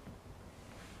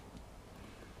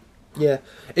 Yeah.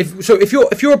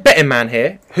 If you're a betting man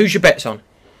here, who's your bets on?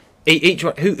 Each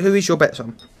one. Who is your bets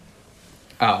on?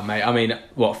 Oh mate, I mean,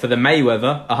 what for the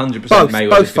Mayweather? 100% Both Mayweather's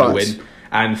going to fights. win,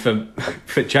 and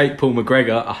for Jake Paul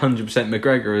McGregor, 100%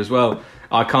 McGregor as well.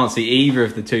 I can't see either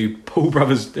of the two Paul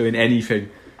brothers doing anything.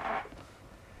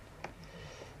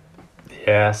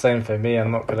 Yeah, same for me.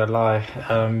 I'm not gonna lie.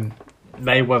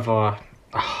 Mayweather,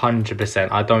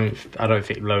 100%. I don't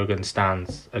think Logan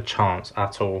stands a chance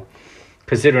at all.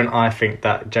 Considering I think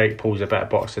that Jake Paul's a better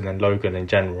boxer than Logan in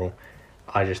general,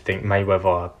 I just think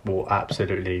Mayweather will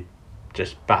absolutely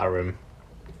just batter him.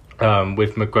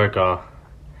 With McGregor,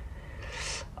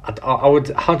 I would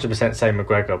 100% say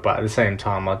McGregor, but at the same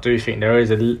time, I do think there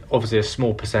is obviously a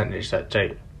small percentage that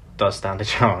Jake does stand a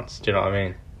chance. Do you know what I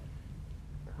mean?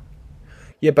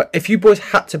 Yeah, but if you boys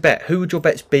had to bet, who would your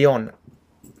bets be on?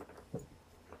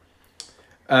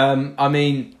 I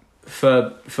mean,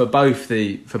 for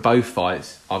both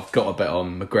fights, I've got to bet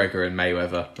on McGregor and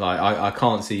Mayweather. I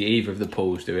can't see either of the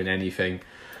Pauls doing anything.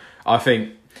 I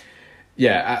think,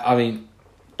 I mean,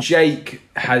 Jake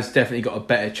has definitely got a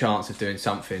better chance of doing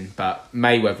something, but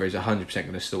Mayweather is 100%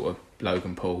 going to sort of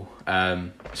Logan Paul.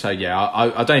 I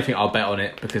don't think I'll bet on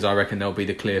it, because I reckon they'll be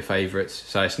the clear favourites.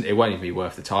 So it won't even be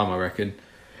worth the time, I reckon.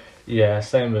 Yeah,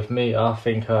 same with me. I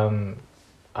think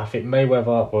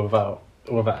Mayweather,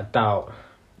 without a doubt,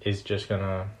 is just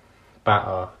gonna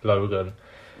batter Logan.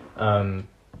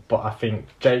 But I think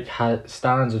Jake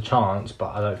stands a chance,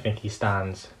 but I don't think he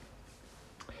stands.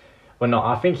 Well, no,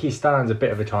 I think he stands a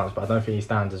bit of a chance, but I don't think he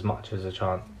stands as much as a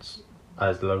chance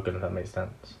as Logan, if that makes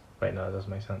sense. Wait, no, it doesn't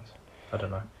make sense. I don't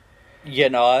know. Yeah,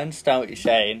 no, I understand what you're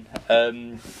saying.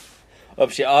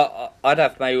 Obviously, I'd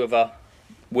have Mayweather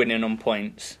winning on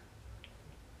points.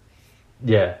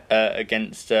 Yeah.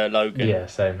 Against Logan. Yeah,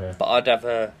 same here. But I'd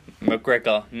have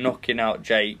McGregor knocking out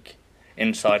Jake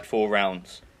inside 4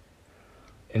 rounds.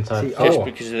 Inside Just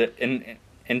because of in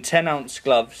 10-ounce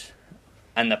gloves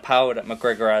and the power that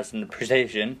McGregor has and the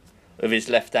precision of his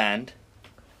left hand,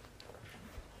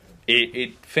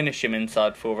 He'd finish him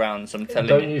inside 4 rounds. I'm telling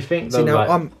Don't you. you think See, though? now,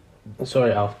 Like,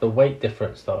 sorry, Alf. The weight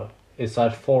difference though,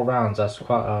 inside 4 rounds, that's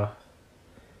quite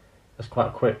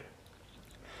quick.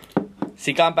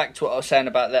 See, going back to what I was saying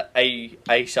about the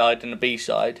A side and the B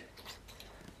side,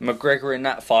 McGregor in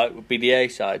that fight would be the A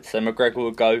side. So McGregor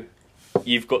would go,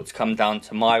 "You've got to come down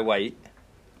to my weight,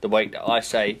 the weight that I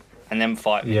say, and then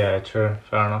fight me." Yeah, true.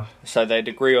 Fair enough. So they'd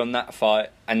agree on that fight,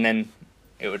 and then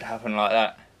it would happen like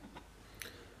that.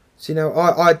 See, now,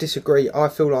 I disagree. I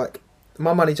feel like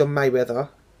my money's on Mayweather.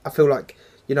 I feel like,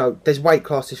 there's weight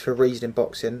classes for a reason in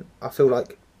boxing. I feel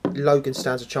like Logan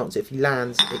stands a chance. If he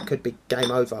lands, it could be game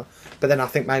over. But then I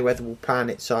think Mayweather will plan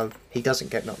it so he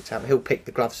doesn't get knocked out. He'll pick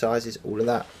the glove sizes, all of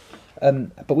that.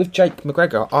 But with Jake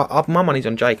McGregor, my money's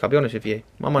on Jake. I'll be honest with you.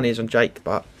 My money is on Jake.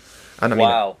 But and I mean,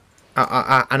 Wow.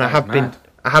 I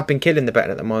have been killing the betting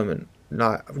at the moment.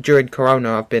 Like during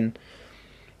Corona, I've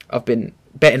been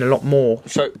betting a lot more.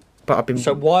 So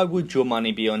why would your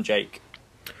money be on Jake?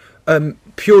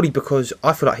 Purely because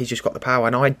I feel like he's just got the power,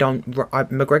 and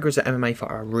McGregor as an MMA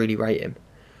fighter, I really rate him,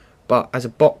 but as a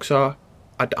boxer,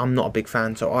 I'm not a big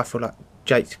fan. So I feel like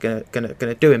Jake's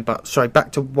gonna do him. But sorry,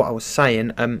 back to what I was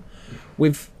saying.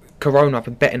 With Corona, I've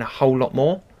been betting a whole lot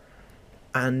more,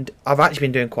 and I've actually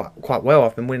been doing quite well.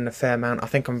 I've been winning a fair amount. I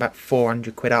think I'm about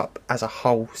 400 quid up as a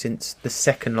whole since the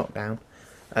second lockdown.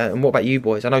 And what about you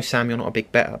boys? I know Sam, you're not a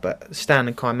big bettor, but Stan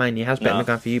and Kai mainly, how's betting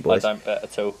going for you boys? I don't bet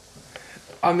at all.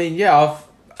 I mean, yeah,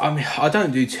 I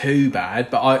don't do too bad,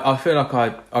 but I feel like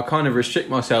I kind of restrict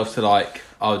myself to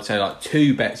I would say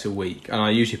 2 bets a week, and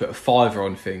I usually put a fiver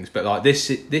on things. But like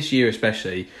this year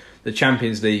especially, the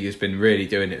Champions League has been really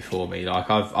doing it for me. Like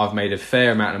I've made a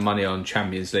fair amount of money on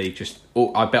Champions League.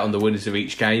 I bet on the winners of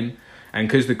each game, and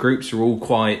because the groups are all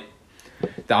quite.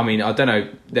 I mean, I don't know.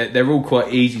 They're all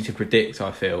quite easy to predict,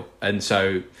 I feel, and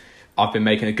so I've been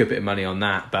making a good bit of money on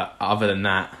that. But other than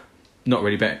that, not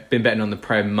really been betting on the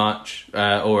Prem much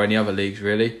or any other leagues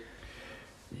really.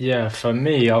 Yeah, for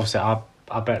me, obviously,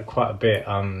 I bet quite a bit.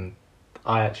 I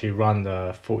actually run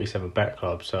the 47 Bet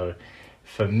Club, so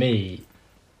for me,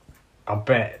 I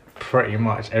bet pretty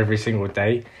much every single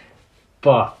day.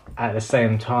 But at the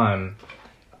same time,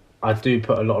 I do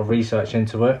put a lot of research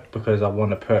into it because I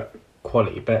want to put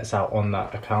quality bets out on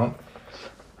that account.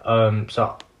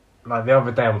 So like the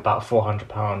other day I'm about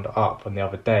 £400 up on the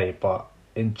other day, but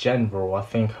in general I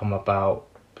think I'm about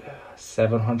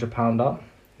 £700 up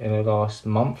in the last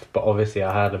month, but obviously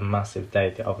I had a massive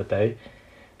day the other day.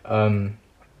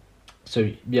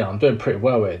 So yeah, I'm doing pretty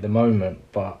well at the moment,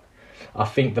 but I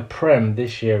think the Prem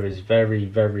this year is very,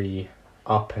 very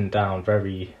up and down,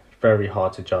 very, very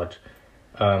hard to judge.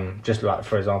 Just like,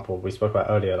 for example, we spoke about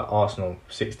earlier, like Arsenal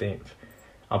 16th.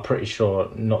 I'm pretty sure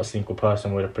not a single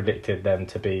person would have predicted them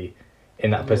to be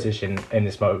in that position in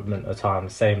this moment of time.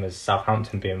 Same as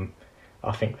Southampton being,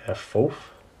 I think they're 4th.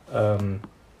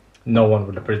 No one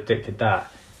would have predicted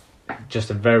that. Just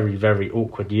a very, very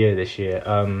awkward year this year.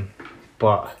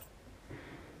 But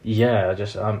yeah,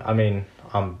 I mean,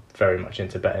 I'm very much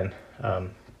into betting. But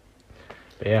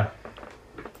yeah.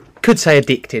 Could say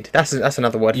addicted. That's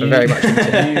another word for very much into.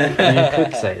 You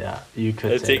could say that. You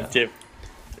could say that. Addictive.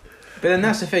 But then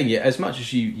that's the thing. Yeah, as much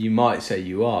as you might say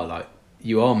you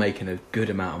are making a good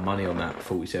amount of money on that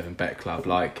 47 Bet Club.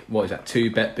 Like, what is that?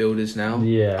 2 bet builders now.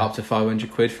 Yeah. Up to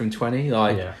 500 quid from 20.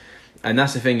 Like. Yeah. And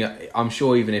that's the thing. I'm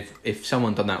sure even if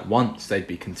someone done that once, they'd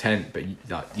be content. But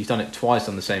you've done it twice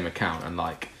on the same account, and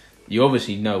you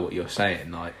obviously know what you're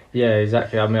saying. Yeah,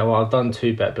 exactly. I mean, I've done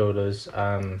 2 bet builders.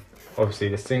 Obviously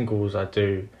the singles I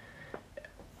do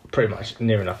pretty much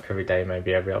near enough every day,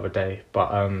 maybe every other day.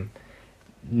 But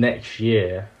next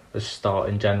year, the start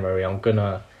in January, I'm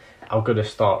gonna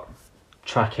start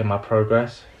tracking my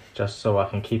progress just so I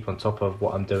can keep on top of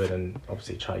what I'm doing and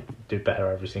obviously try to do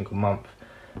better every single month.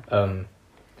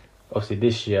 Obviously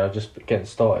this year I'm just getting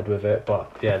started with it,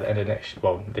 but yeah, the end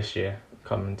of this year,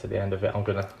 coming to the end of it, I'm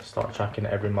gonna start tracking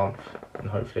it every month and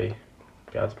hopefully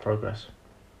be able to progress.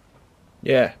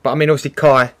 Yeah, but I mean, obviously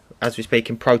Kai, as we're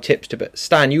speaking, pro tipster. But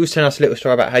Stan, you was telling us a little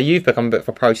story about how you've become a bit of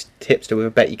a pro tipster with a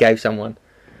bet you gave someone.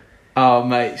 Oh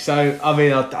mate, so I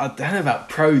mean, I don't know about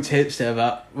pro tipster,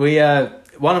 but we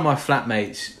one of my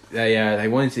flatmates, they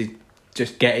wanted to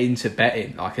just get into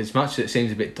betting. Like, as much as it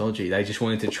seems a bit dodgy, they just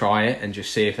wanted to try it and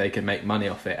just see if they could make money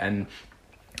off it. And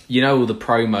you know all the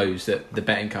promos that the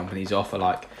betting companies offer,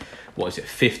 like, what is it,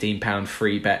 £15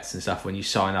 free bets and stuff when you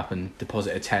sign up and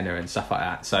deposit a tenner and stuff like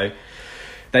that. So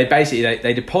they basically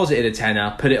they deposited a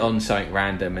tenner, put it on something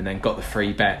random, and then got the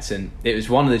free bets. And it was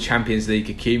one of the Champions League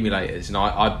accumulators, and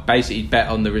I basically bet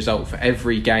on the result for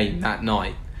every game that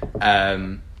night.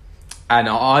 and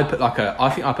I put like I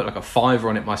think I put like a fiver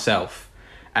on it myself,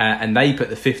 and they put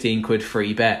the 15 quid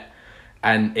free bet,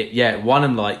 and it won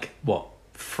them like what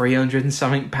 300 and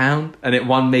something pound, and it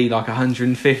won me like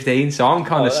 115. So I'm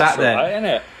kind of sat there, right, isn't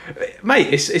it? mate.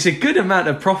 It's a good amount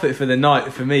of profit for the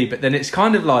night for me, but then it's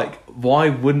kind of like, why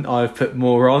wouldn't I have put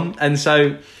more on? And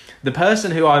so the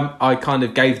person who I kind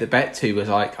of gave the bet to was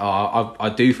like, oh, I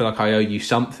do feel like I owe you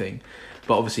something,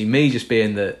 but obviously me just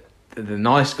being the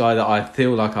nice guy that I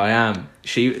feel like I am,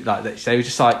 they were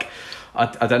just like,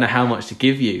 I don't know how much to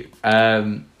give you,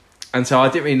 and so I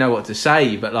didn't really know what to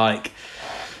say, but like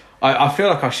I feel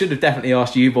like I should have definitely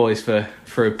asked you boys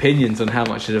for opinions on how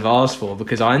much I'd have asked for,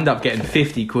 because I ended up getting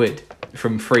 50 quid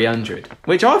from 300,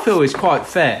 which I feel is quite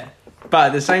fair, but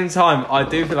at the same time I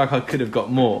do feel like I could have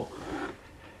got more.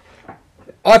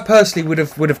 I personally would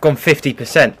have gone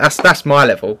 50%. That's my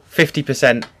level.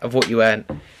 50% of what you earn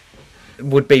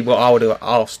would be what I would have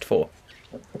asked for.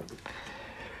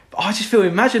 I just feel,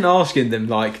 imagine asking them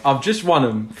like, I've just won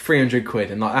them 300 quid,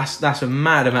 and like that's a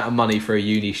mad amount of money for a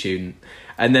uni student,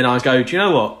 and then I go, do you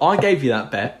know what? I gave you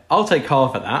that bet. I'll take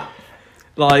half of that.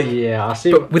 Like, yeah, I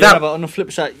see. But without, but on the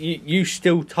flip side, you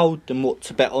still told them what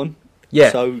to bet on.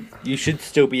 Yeah. So you should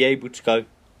still be able to go,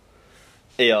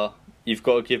 yeah, you've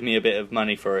got to give me a bit of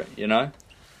money for it, you know?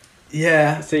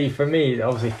 yeah, See, for me,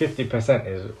 obviously 50%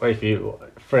 is, well, if you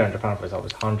 £300 for example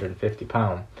is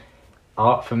 £150.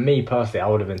 For me personally, I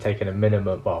would have been taking a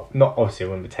minimum. Well, not obviously I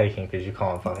wouldn't be taking, because you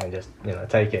can't fucking just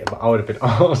take it. But I would have been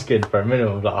asking for a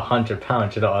minimum of like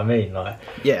 £100. You know what I mean? Like,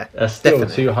 yeah, that's still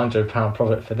definitely. £200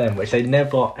 profit for them, which they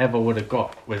never ever would have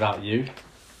got without you.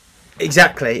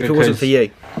 Exactly. If it wasn't Because- for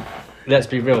you. Let's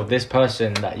be real. This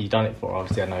person that you done it for,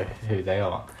 obviously I know who they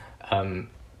are.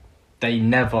 They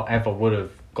never ever would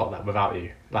have got that without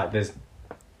you. Like, there's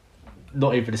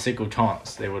not even a single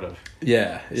chance they would have.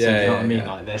 yeah, So, you know what I mean?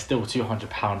 Like, they're still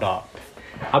 £200 up.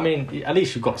 I mean, at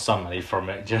least you got some money from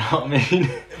it. Do you know what I mean?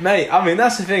 Mate, I mean,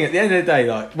 that's the thing. At the end of the day,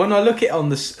 like, when I look at it on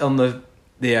the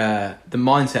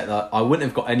mindset that I wouldn't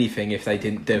have got anything if they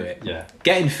didn't do it. Yeah.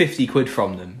 Getting 50 quid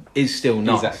from them is still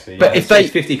nice. Exactly. But yeah. if they-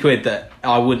 It's 50 quid that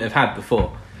I wouldn't have had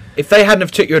before. If they hadn't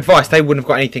have took your advice, they wouldn't have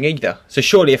got anything either. So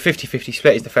surely a 50-50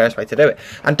 split is the fairest way to do it.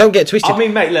 And don't get twisted. I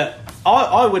mean, mate, look,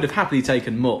 I would have happily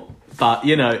taken more, but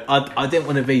you know, I didn't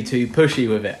want to be too pushy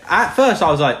with it. At first,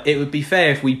 I was like, it would be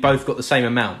fair if we both got the same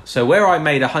amount. So where I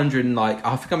made 100 and like,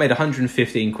 I think I made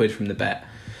 115 quid from the bet.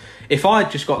 If I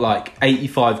had just got like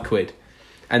 85 quid,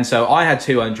 and so I had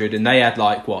 200 and they had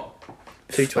like what,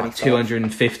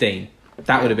 215,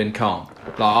 that would have been calm.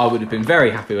 Like, I would have been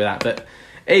very happy with that. But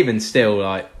even still,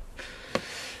 like,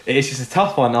 it's just a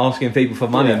tough one asking people for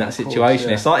money Yeah, in that of course, situation.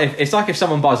 yeah. It's like if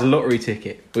someone buys a lottery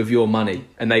ticket with your money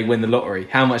and they win the lottery,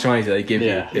 how much money do they give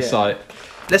Yeah. you? It's Yeah. like,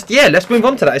 Let's move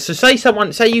on to that. So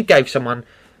say you gave someone,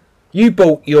 you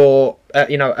bought your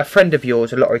a friend of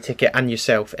yours a lottery ticket and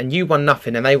yourself, and you won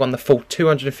nothing, and they won the full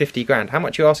 250 grand. How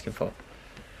much are you asking for?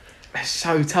 it's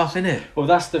so tough, isn't it? Well,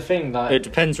 that's the thing. Like, It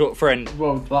depends what friend.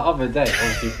 well, the other day,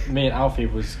 obviously, me and Alfie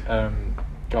was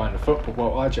going to football.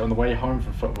 Well, actually, on the way home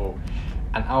from football,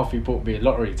 and Alfie bought me a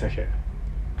lottery ticket.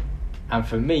 And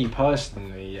for me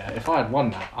personally, yeah, if I had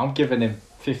won that, I'm giving him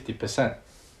 50%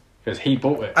 because he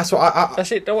bought it. That's what I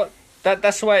That's it.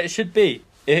 That's the way it should be.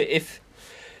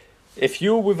 If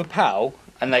you're with a pal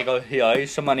and they go, here,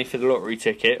 here's some money for the lottery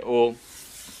ticket, or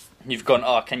you've gone,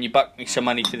 oh, can you buck me some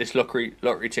money for this lottery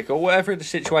ticket, or whatever the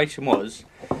situation was,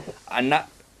 and that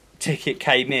ticket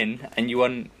came in and you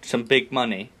won some big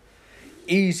money,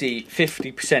 easy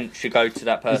 50% should go to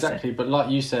that person. Exactly, but like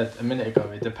you said a minute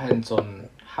ago, it depends on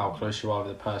how close you are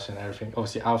with the person and everything.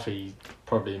 Obviously, Alfie,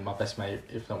 probably my best mate,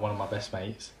 if not one of my best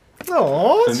mates.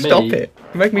 Oh, For stop me, it!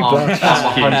 You make me I'm blush.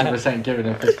 100% giving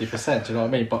him 50%, do you know what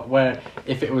I mean? But where,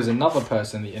 if it was another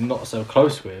person that you're not so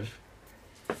close with,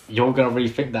 you're going to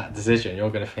rethink that decision. You're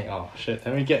going to think, oh shit,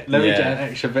 let me get an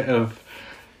extra bit of,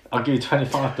 I'll give you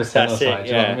 25% or something, do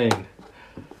you know what I mean?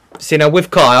 See, now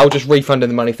with Kai, I'll just refund him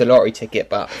the money for the lottery ticket,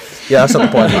 but yeah, that's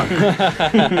not the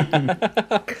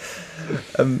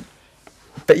point.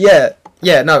 But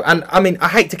yeah, no, and I mean, I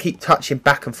hate to keep touching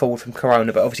back and forward from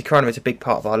Corona, but obviously Corona is a big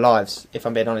part of our lives, if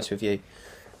I'm being honest with you.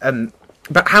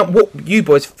 But what you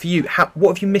boys, for you,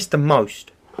 what have you missed the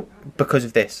most because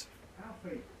of this?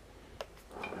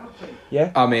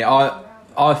 Yeah. I mean,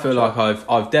 I feel like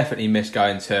I've definitely missed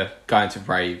going to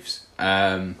raves.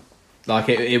 Like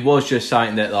it was just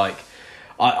something that like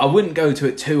I wouldn't go to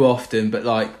it too often, but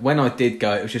like when I did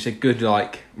go, it was just a good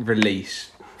like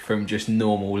release from just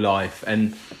normal life,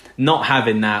 and not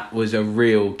having that was a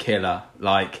real killer.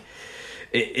 Like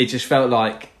it just felt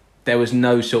like there was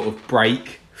no sort of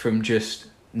break from just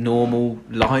normal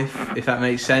life, if that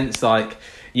makes sense. Like,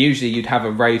 usually you'd have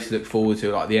a rave to look forward to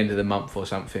at like the end of the month or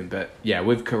something, but yeah,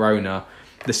 with Corona,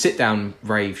 the sit down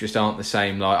raves just aren't the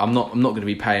same. Like, I'm not going to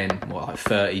be paying like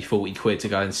 30-40 quid to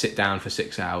go and sit down for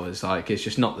 6 hours. Like, it's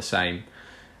just not the same.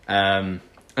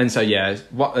 And so yeah,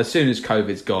 as soon as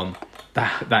COVID's gone,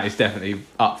 that is definitely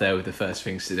up there with the first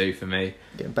things to do for me.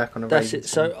 Getting back on a rave. That's it.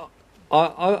 So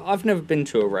I've never been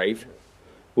to a rave.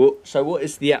 Well, so what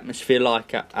is the atmosphere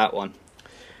like at one?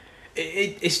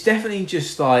 It's definitely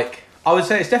just like, I would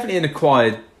say it's definitely an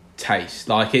acquired taste.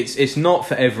 Like, it's not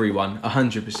for everyone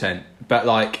 100%, but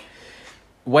like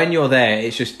when you're there,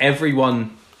 it's just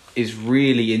everyone is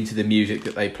really into the music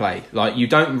that they play. Like, you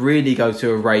don't really go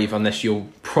to a rave unless you're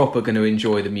proper going to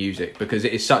enjoy the music, because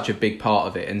it is such a big part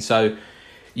of it. And so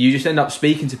you just end up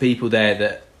speaking to people there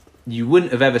that you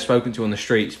wouldn't have ever spoken to on the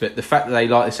streets, but the fact that they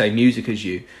like the same music as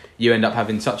you end up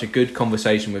having such a good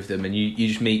conversation with them, and you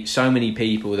just meet so many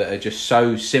people that are just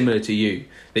so similar to you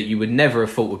that you would never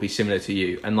have thought would be similar to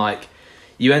you. And like,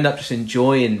 you end up just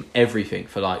enjoying everything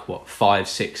for like 5,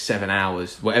 6, 7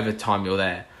 hours, whatever time you're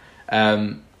there.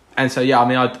 And so yeah, I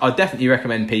mean, I definitely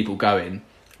recommend people going,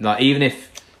 like, even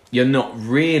if you're not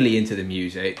really into the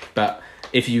music, but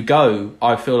if you go,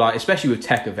 I feel like, especially with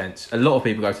tech events, a lot of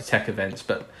people go to tech events,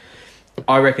 but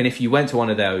I reckon if you went to one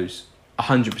of those,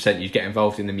 100% you'd get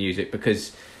involved in the music,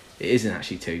 because it isn't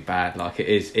actually too bad. Like, it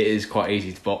is quite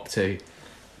easy to bop to.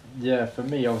 Yeah, for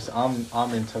me, obviously,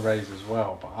 I'm into raves as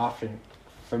well, but I think,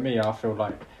 for me, I feel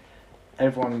like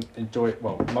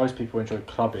most people enjoy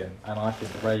clubbing, and I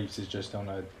think raves is just on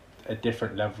a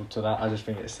different level to that. I just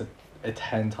think it's a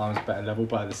 10 times better level,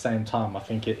 but at the same time, I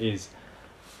think it is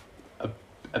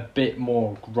a bit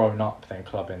more grown up than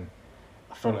clubbing.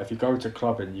 I feel like if you go to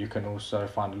clubbing, you can also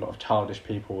find a lot of childish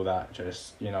people that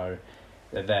just, they're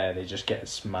there, they just get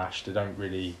smashed, they're not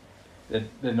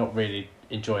really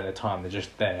enjoying their time, they're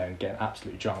just there and getting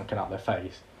absolutely drunk and out their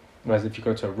face. Whereas if you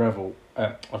go to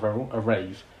a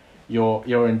rave,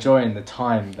 you're enjoying the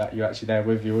time that you're actually there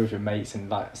with your mates, and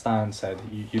like Stan said,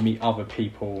 you meet other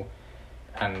people,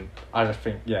 and I just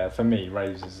think, yeah, for me,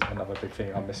 raves is another big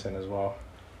thing I'm missing as well.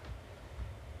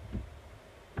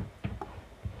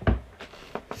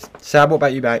 Sam, what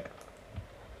about you, mate?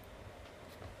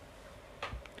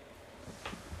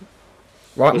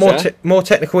 Right, more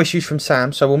technical issues from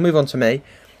Sam, so we'll move on to me.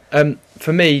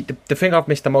 For me, the thing I've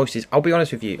missed the most is, I'll be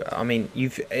honest with you, I mean,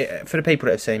 for the people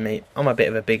that have seen me, I'm a bit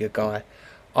of a bigger guy.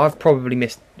 I've probably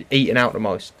missed eating out the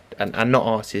most, and not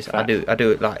arses. I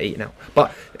do like eating out.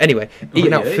 But anyway,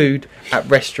 eating out food at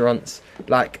restaurants.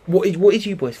 Like, what is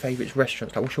you boys' favourite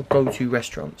restaurants? Like, what's your go-to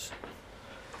restaurants?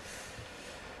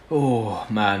 Oh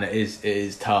man, it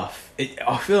is tough.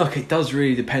 I feel like it does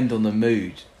really depend on the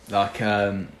mood. Like,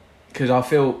 because I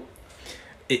feel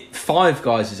Five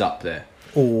Guys is up there.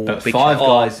 Oh, but Five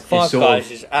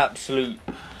Guys is absolute.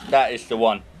 That is the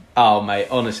one. Oh mate,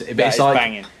 honestly, but it's like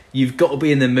banging. You've got to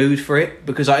be in the mood for it,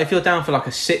 because like, if you're down for like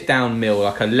a sit down meal,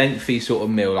 like a lengthy sort of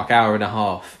meal, like hour and a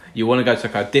half, you want to go to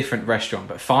like a different restaurant.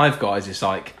 But Five Guys is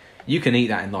like, you can eat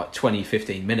that in like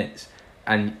 20-15 minutes.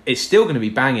 And it's still going to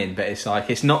be banging, but it's like,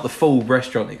 it's not the full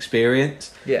restaurant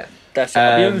experience. Yeah, that's it.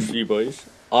 I'll be honest with you boys.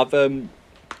 I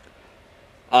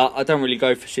don't really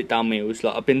go for sit down meals.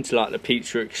 Like, I've been to like the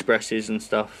Pizza Expresses and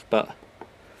stuff, but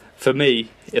for me,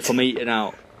 if I'm eating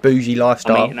out, bougie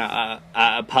lifestyle, I'm eating out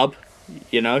at a pub.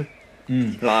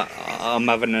 Like, I'm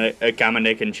having a gammon,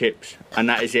 egg and chips, and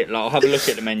that is it. Like, I'll have a look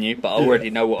at the menu, but I already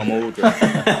know what I'm ordering.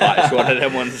 Like, it's one of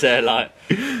them ones there, like,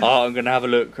 oh, I'm gonna have a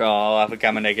look. Oh, I'll have a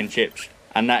gammon, egg and chips,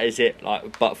 and that is it.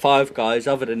 Like, but Five Guys,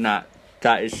 other than that,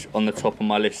 that is on the top of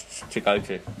my list to go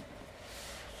to.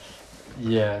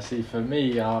 Yeah, see, for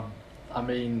me, I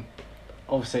mean,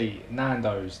 obviously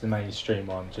Nando's the mainstream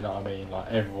one. Do you know what I mean? Like,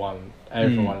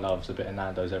 everyone loves a bit of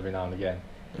Nando's every now and again.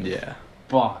 Yeah.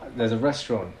 But there's a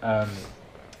restaurant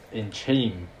in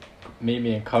Cheam,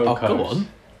 Mimi and Coco's. Oh, go on.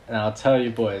 And I'll tell you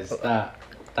boys, that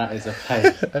is a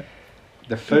place.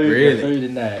 The food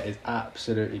in there is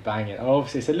absolutely banging. And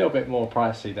obviously it's a little bit more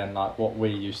pricey than like what we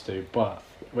used to, but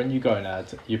when you go in there,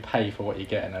 you pay for what you're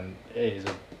getting, and it is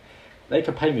they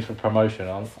could pay me for promotion.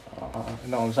 You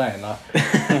know what I'm saying? Like,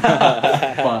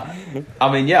 but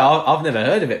I mean, yeah, I've never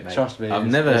heard of it, mate. Trust me, I've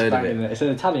never heard of it. It's an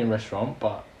Italian restaurant,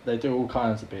 but they do all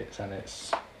kinds of bits, and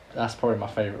that's probably my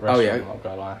favourite restaurant. Oh yeah, I'm not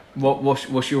gonna lie.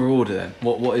 What's your order then?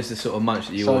 What is the sort of munch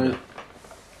that you order?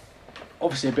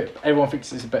 Obviously, everyone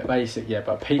thinks it's a bit basic, yeah,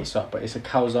 but pizza, but it's a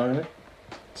calzone.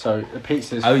 So the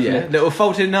pizza's little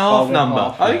folded in half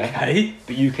number. Okay, yeah.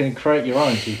 But you can create your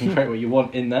own, so you can create what you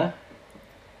want in there.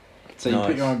 So you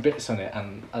put your own bits on it,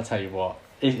 and I'll tell you what,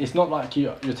 it's not like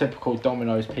your typical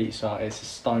Domino's pizza. It's a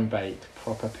stone baked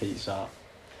proper pizza.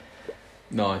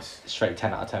 Nice. Straight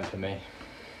 10 out of 10 for me.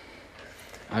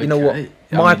 Okay. You know what?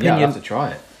 I'll Opinion. have to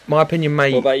try it. My opinion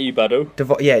may What about you,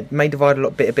 Bado? may divide a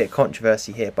bit of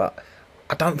controversy here, but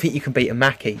I don't think you can beat a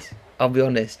Mackey's. I'll be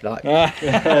honest. Like,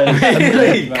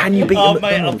 Really? can you beat Oh, a mate,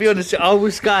 I'll McDonald's? be honest. I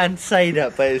was going to say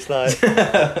that, but it's like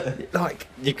Like,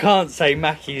 you can't say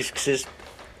Mackey's because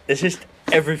there's just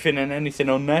everything and anything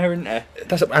on there, isn't there?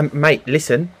 that's mate.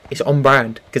 Listen, it's on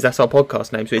brand because that's our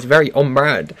podcast name, so it's very on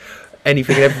brand.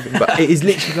 Anything and everything, but it is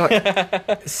literally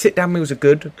like sit down meals are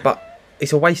good, but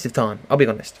it's a waste of time. I'll be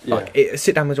honest. Yeah. Like,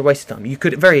 sit down meals are a waste of time. You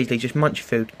could very easily just munch your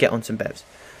food, get on some bevs.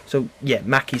 So yeah,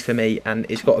 Mackey's for me, and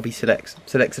it's got to be Selects.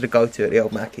 Selects are the go-to at the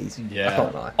old Mackey's. Yeah. I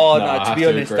can't lie. Oh No, no, I to have be to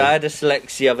honest, agree. I had a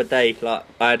Selects the other day. Like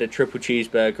I had a triple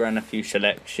cheeseburger and a few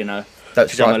Selects. You know,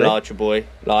 That's because I'm a right. larger boy.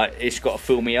 Like it's got to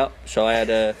fill me up. So I had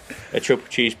a triple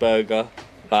cheeseburger.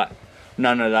 Like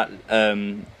none of that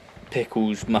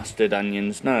pickles, mustard,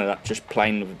 onions. None of that. Just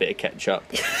plain with a bit of ketchup.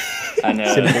 And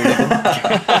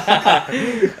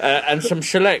and some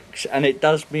Selects, and it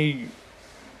does me.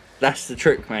 That's the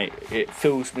trick, mate. It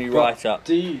fills me right up.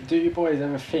 Do you boys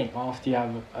ever think after you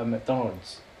have a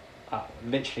McDonald's,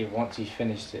 literally once you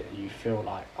finished it, you feel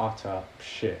like utter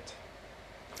shit?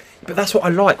 But that's what I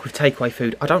like with takeaway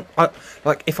food. I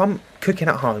like if I'm cooking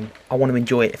at home, I want to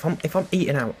enjoy it. If I'm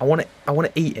eating out, I want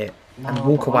to eat it and No,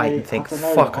 walk but away I and think, don't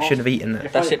know, fuck, I should have eaten that.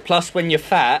 if That's I- it. Plus, when you're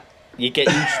fat, you get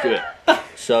used to it.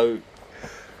 So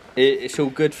it's all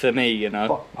good for me, you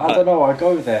know. But I don't know. I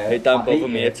go there. It don't I bother eat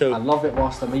me it, at all. I love it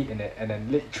whilst I'm eating it, and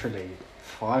then literally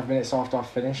 5 minutes after I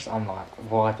finished, I'm like,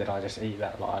 why did I just eat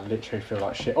that? Like I literally feel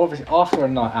like shit. Obviously, after a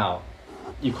night out,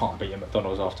 you can't beat a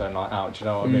McDonald's after a night out. Do you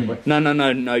know what I mean? But- No.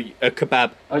 A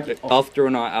kebab. Okay, After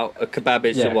a night out, a kebab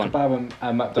is yeah, the one. kebab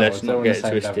and McDonald's, Let's they're not on the get it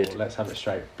same twisted. level. Let's have it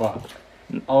straight. But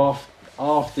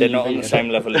after They're you've not on the eaten same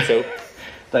it- level at all.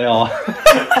 They are.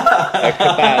 A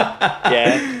kebab,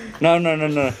 yeah.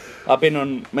 No. I've been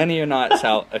on many a nights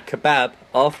out. A kebab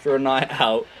after a night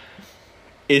out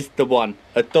is the one.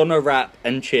 A doner wrap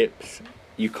and chips.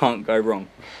 You can't go wrong.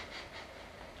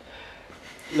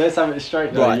 Let's have it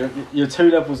straight though. Right. You're 2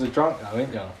 levels of drunk now,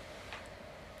 ain't you?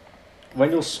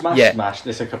 When you're smashed,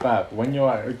 it's a kebab. When you're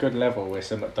at a good level,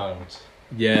 it's a McDonald's.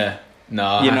 Yeah. No,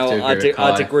 I You have know, to agree with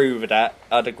I'd Kai. agree with that.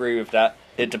 I'd agree with that.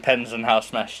 It depends on how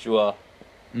smashed you are.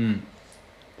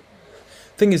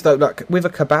 Thing is though, like with a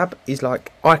kebab, is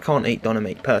like I can't eat doner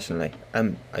meat personally.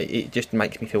 It just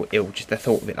makes me feel ill. Just the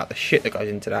thought of it, like the shit that goes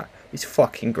into that, is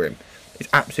fucking grim. It's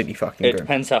absolutely fucking It grim.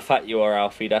 depends how fat you are,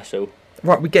 Alfie. That's all.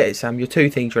 Right, we get it, Sam. You're 2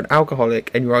 things. You're an alcoholic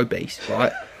and you're obese,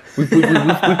 right? We've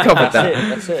covered that.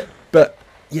 That's it. But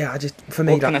yeah, I just for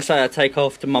me, What can I like, say? I take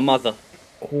after my mother.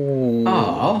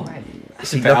 Oh,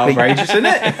 see, a bit luckily, outrageous, isn't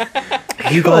it?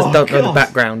 you guys Oh, don't know the God.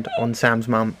 background on Sam's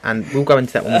mum, and we'll go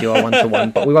into that when we do our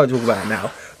 1-to-1, but we won't talk about it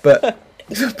now. But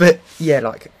yeah,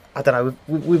 like I don't know,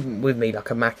 with me, like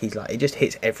a Mackey's, like it just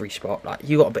hits every spot. Like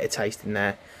you got a bit of taste in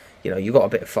there, you know, you got a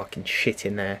bit of fucking shit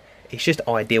in there. It's just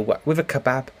ideal. With a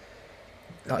kebab,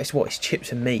 like it's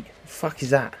chips and meat. The fuck is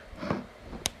that?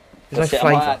 There's That's no it. I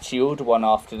might flavour. actually order one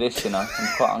after this. You know,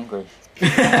 I'm quite hungry.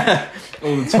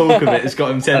 All the talk of it has got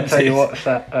him I'll tell you tempted.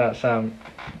 what, Sam.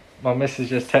 My missus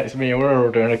just texted me and we're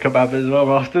ordering a kebab as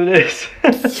well after this.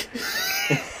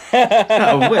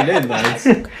 That'll win in, lads.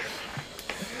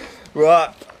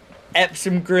 Right,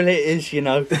 Epsom Grill it is. You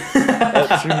know,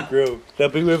 Epsom Grill. They'll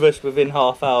be with us within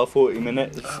half hour, 40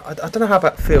 minutes. I don't know how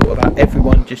that feel about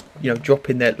everyone just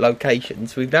dropping their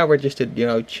locations. We've now registered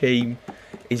Cheam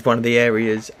is one of the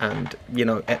areas, and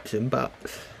Epsom, but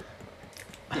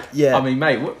yeah. I mean,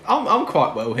 mate, I'm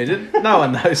quite well hidden. No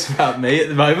one knows about me at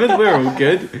the moment. We're all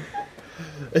good.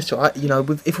 It's alright.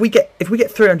 If we get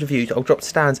 300 views, I'll drop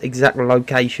Stan's exact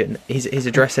location, his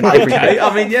address, and everything. Okay,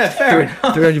 I mean, yeah, fair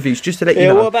enough. 300 views, just to let you Yeah,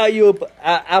 know. what about your?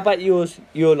 How about your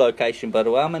location, by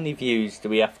the way? How many views do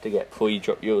we have to get before you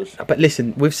drop yours? But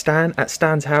listen, with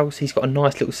Stan's house, he's got a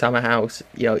nice little summer house.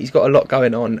 He's got a lot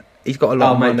going on. He's got a lot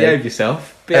Oh, of mate, money. behave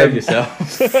yourself. Behave yourself.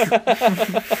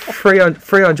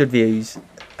 300 views,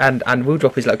 and we'll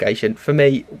drop his location. For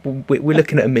me, we're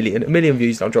looking at 1 million. 1 million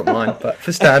views, and I'll drop mine. But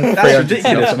for Stan, That's 300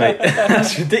 ridiculous, mate.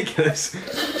 That's ridiculous.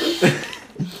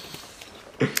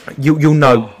 You'll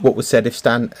know what was said if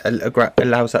Stan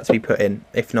allows that to be put in.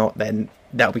 If not, then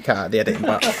that'll be cut out of the editing.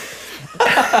 But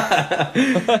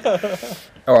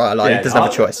all right, I lied. Yeah, He doesn't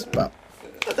have a choice. But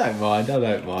I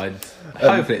don't mind.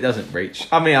 Hopefully it doesn't reach.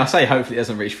 I mean, I say hopefully it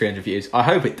doesn't reach 300 views. I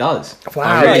hope it does. Wow.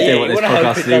 I really do you want this wanna hope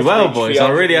podcast it to do does well, reach boys. I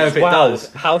really hope it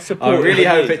does. How I supportive really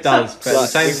hope is. it does. But at the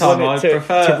same we time, want I it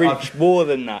prefer to reach more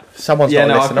than that. Someone's Yeah, not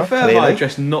no, a I listener, prefer my clearly.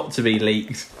 address not to be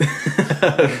leaked.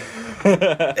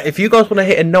 If you guys want to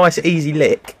hit a nice, easy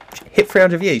lick, hit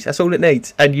 300 views. That's all it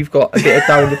needs. And you've got a bit of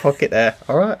dough in your pocket there.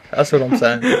 All right? That's all I'm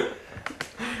saying.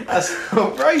 That's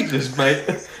outrageous, mate.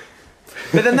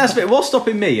 But then that's a bit. What's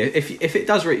stopping me? If it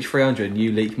does reach 300 and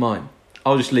you leak mine,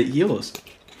 I'll just leak yours.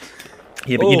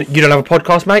 Yeah, but you don't have a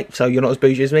podcast, mate, so you're not as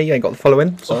bougie as me. You ain't got the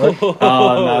following. Sorry.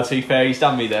 Oh, no, to be fair, he's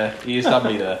done me there.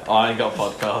 I ain't got a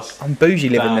podcast. I'm bougie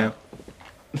living now.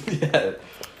 Yeah.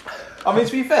 I mean,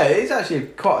 to be fair, it's actually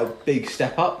quite a big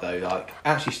step up, though. Like,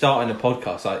 actually starting a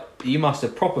podcast, like, you must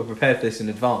have proper prepared for this in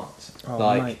advance. Oh,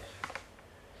 like, mate.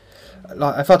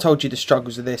 Like, if I told you the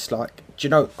struggles of this, like, do you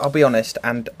know, I'll be honest,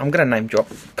 and I'm going to name drop.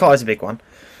 Carter's a big one.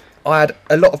 I had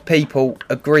a lot of people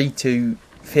agree to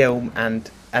film,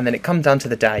 and then it comes down to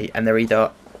the day, and they're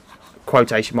either,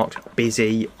 quotation marks,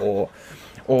 busy, or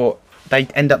they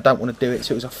end up don't want to do it,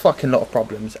 so it was a fucking lot of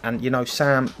problems. And, you know,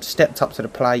 Sam stepped up to the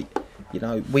plate. You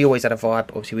know, we always had a vibe.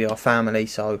 Obviously, we are family,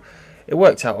 so it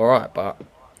worked out all right. But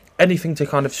anything to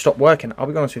kind of stop working, I'll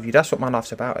be honest with you, that's what my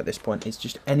life's about at this point. It's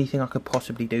just anything I could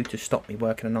possibly do to stop me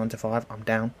working a 9 to 5. I'm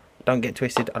down. Don't get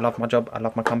twisted. I love my job. I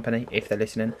love my company, if they're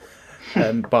listening.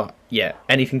 But yeah,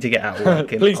 anything to get out of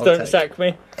working. Please I'll don't take. sack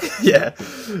me.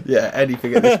 Yeah,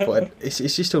 anything at this point. It's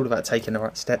just all about taking the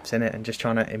right steps in it and just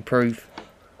trying to improve.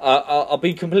 I'll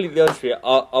be completely honest with you.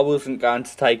 I wasn't going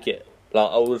to take it. Like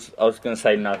I was going to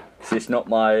say no because it's not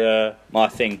my my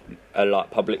thing. Like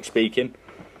public speaking,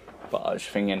 but I was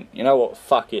thinking, you know what?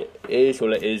 Fuck it. It is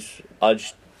what it is. I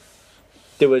just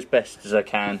do as best as I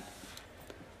can,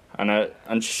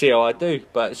 and just see how I do.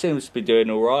 But it seems to be doing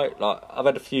all right. Like I've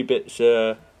had a few bits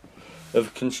of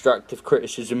constructive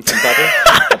criticism from Buddy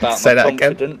about Say my that again.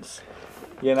 confidence.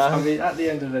 You know. I mean, at the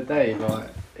end of the day, like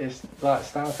it's like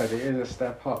Stan said, it is a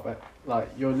step up. But like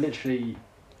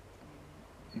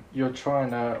you're trying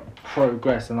to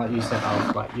progress, and like you said,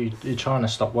 like you're trying to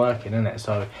stop working, isn't it?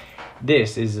 So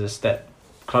this is a step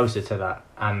closer to that.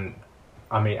 And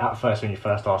I mean, at first when you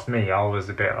first asked me, I was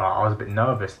a bit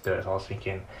nervous to do it. So I was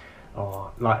thinking,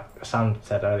 oh, like Sam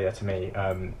said earlier to me,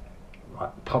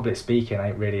 like public speaking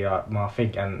ain't really like my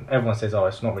thing. And everyone says, oh,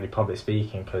 it's not really public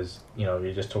speaking because you know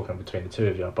you're just talking between the two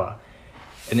of you, but.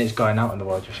 And it's going out in the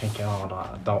world. You're thinking, oh,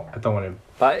 like, I don't want to.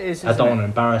 But it is, I don't want to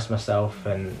embarrass myself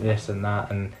and this and that.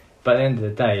 But at the end of the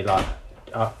day, like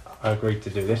I agreed to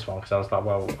do this one because I was like,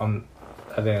 well,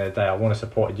 at the end of the day, I want to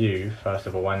support you first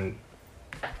of all. And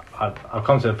I've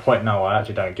come to the point now where I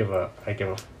actually don't give a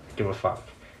fuck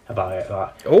about it.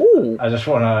 Like, Oh, I just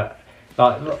want to.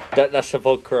 Like, that's a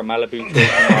vodka at Malibu.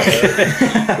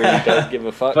 Really don't give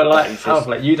a fuck. but like, It's just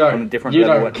Alf, you on a don't different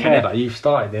level at the care. minute. Like you've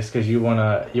started this because you want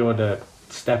to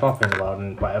step up in the world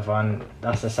and whatever, and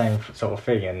that's the same sort of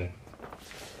thing.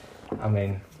 And I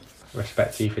mean,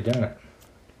 respect to you for doing it.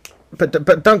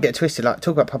 but don't get twisted. Like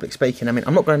talk about public speaking. I mean,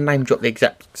 I'm not going to name drop the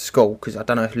exact school because I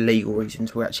don't know if legal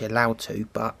reasons we're actually allowed to.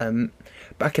 But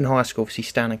back in high school, obviously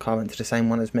Stan and Kai went to the same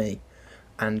one as me,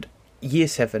 and year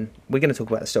 7, we're going to talk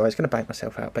about the story. I was going to bank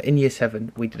myself out, but in year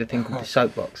 7, we did a thing called the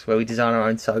soapbox where we design our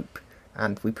own soap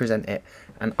and we present it.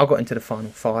 And I got into the final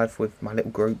 5 with my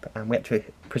little group, and we had to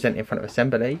present it in front of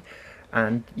assembly.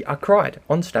 And I cried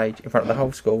on stage in front of the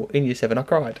whole school. In year 7, I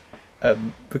cried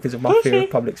because of my fear of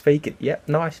public speaking. Yep,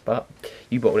 nice, but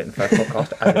you brought it in the first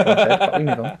podcast, as everyone said, but we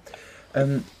move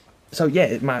on. So yeah,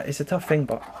 it's a tough thing,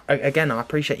 but again, I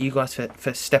appreciate you guys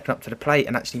for stepping up to the plate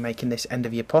and actually making this end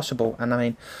of year possible. And I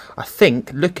mean, I think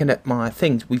looking at my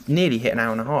things, we've nearly hit an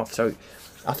hour and a half. So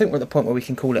I think we're at the point where we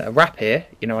can call it a wrap here.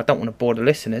 You know, I don't want to bore the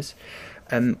listeners.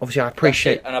 Obviously, I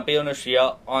appreciate. And I'll be honest with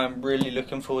you, I'm really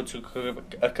looking forward to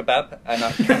a kebab, and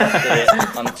I cannot do it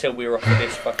until we're off of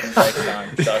this fucking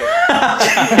FaceTime. So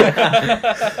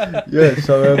Yeah.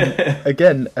 So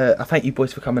again, I thank you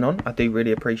boys for coming on. I do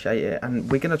really appreciate it, and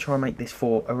we're going to try and make this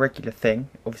for a regular thing.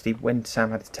 Obviously, when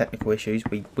Sam had his technical issues,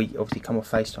 we obviously come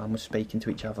off FaceTime, we're speaking to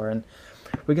each other, and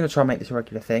we're going to try and make this a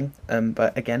regular thing.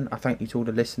 But again, I thank you to all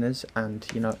the listeners, and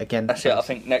you know, again, that's it. I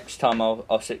think next time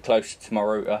I'll sit closer to my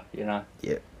router. You know.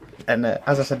 Yeah. And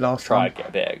as I said last Try time, and get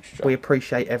a bit extra. we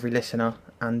appreciate every listener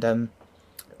and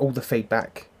all the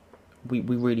feedback we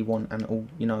really want, and all,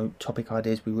 you know, topic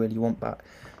ideas we really want. But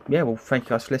yeah, well, thank you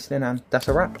guys for listening, and that's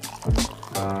a wrap.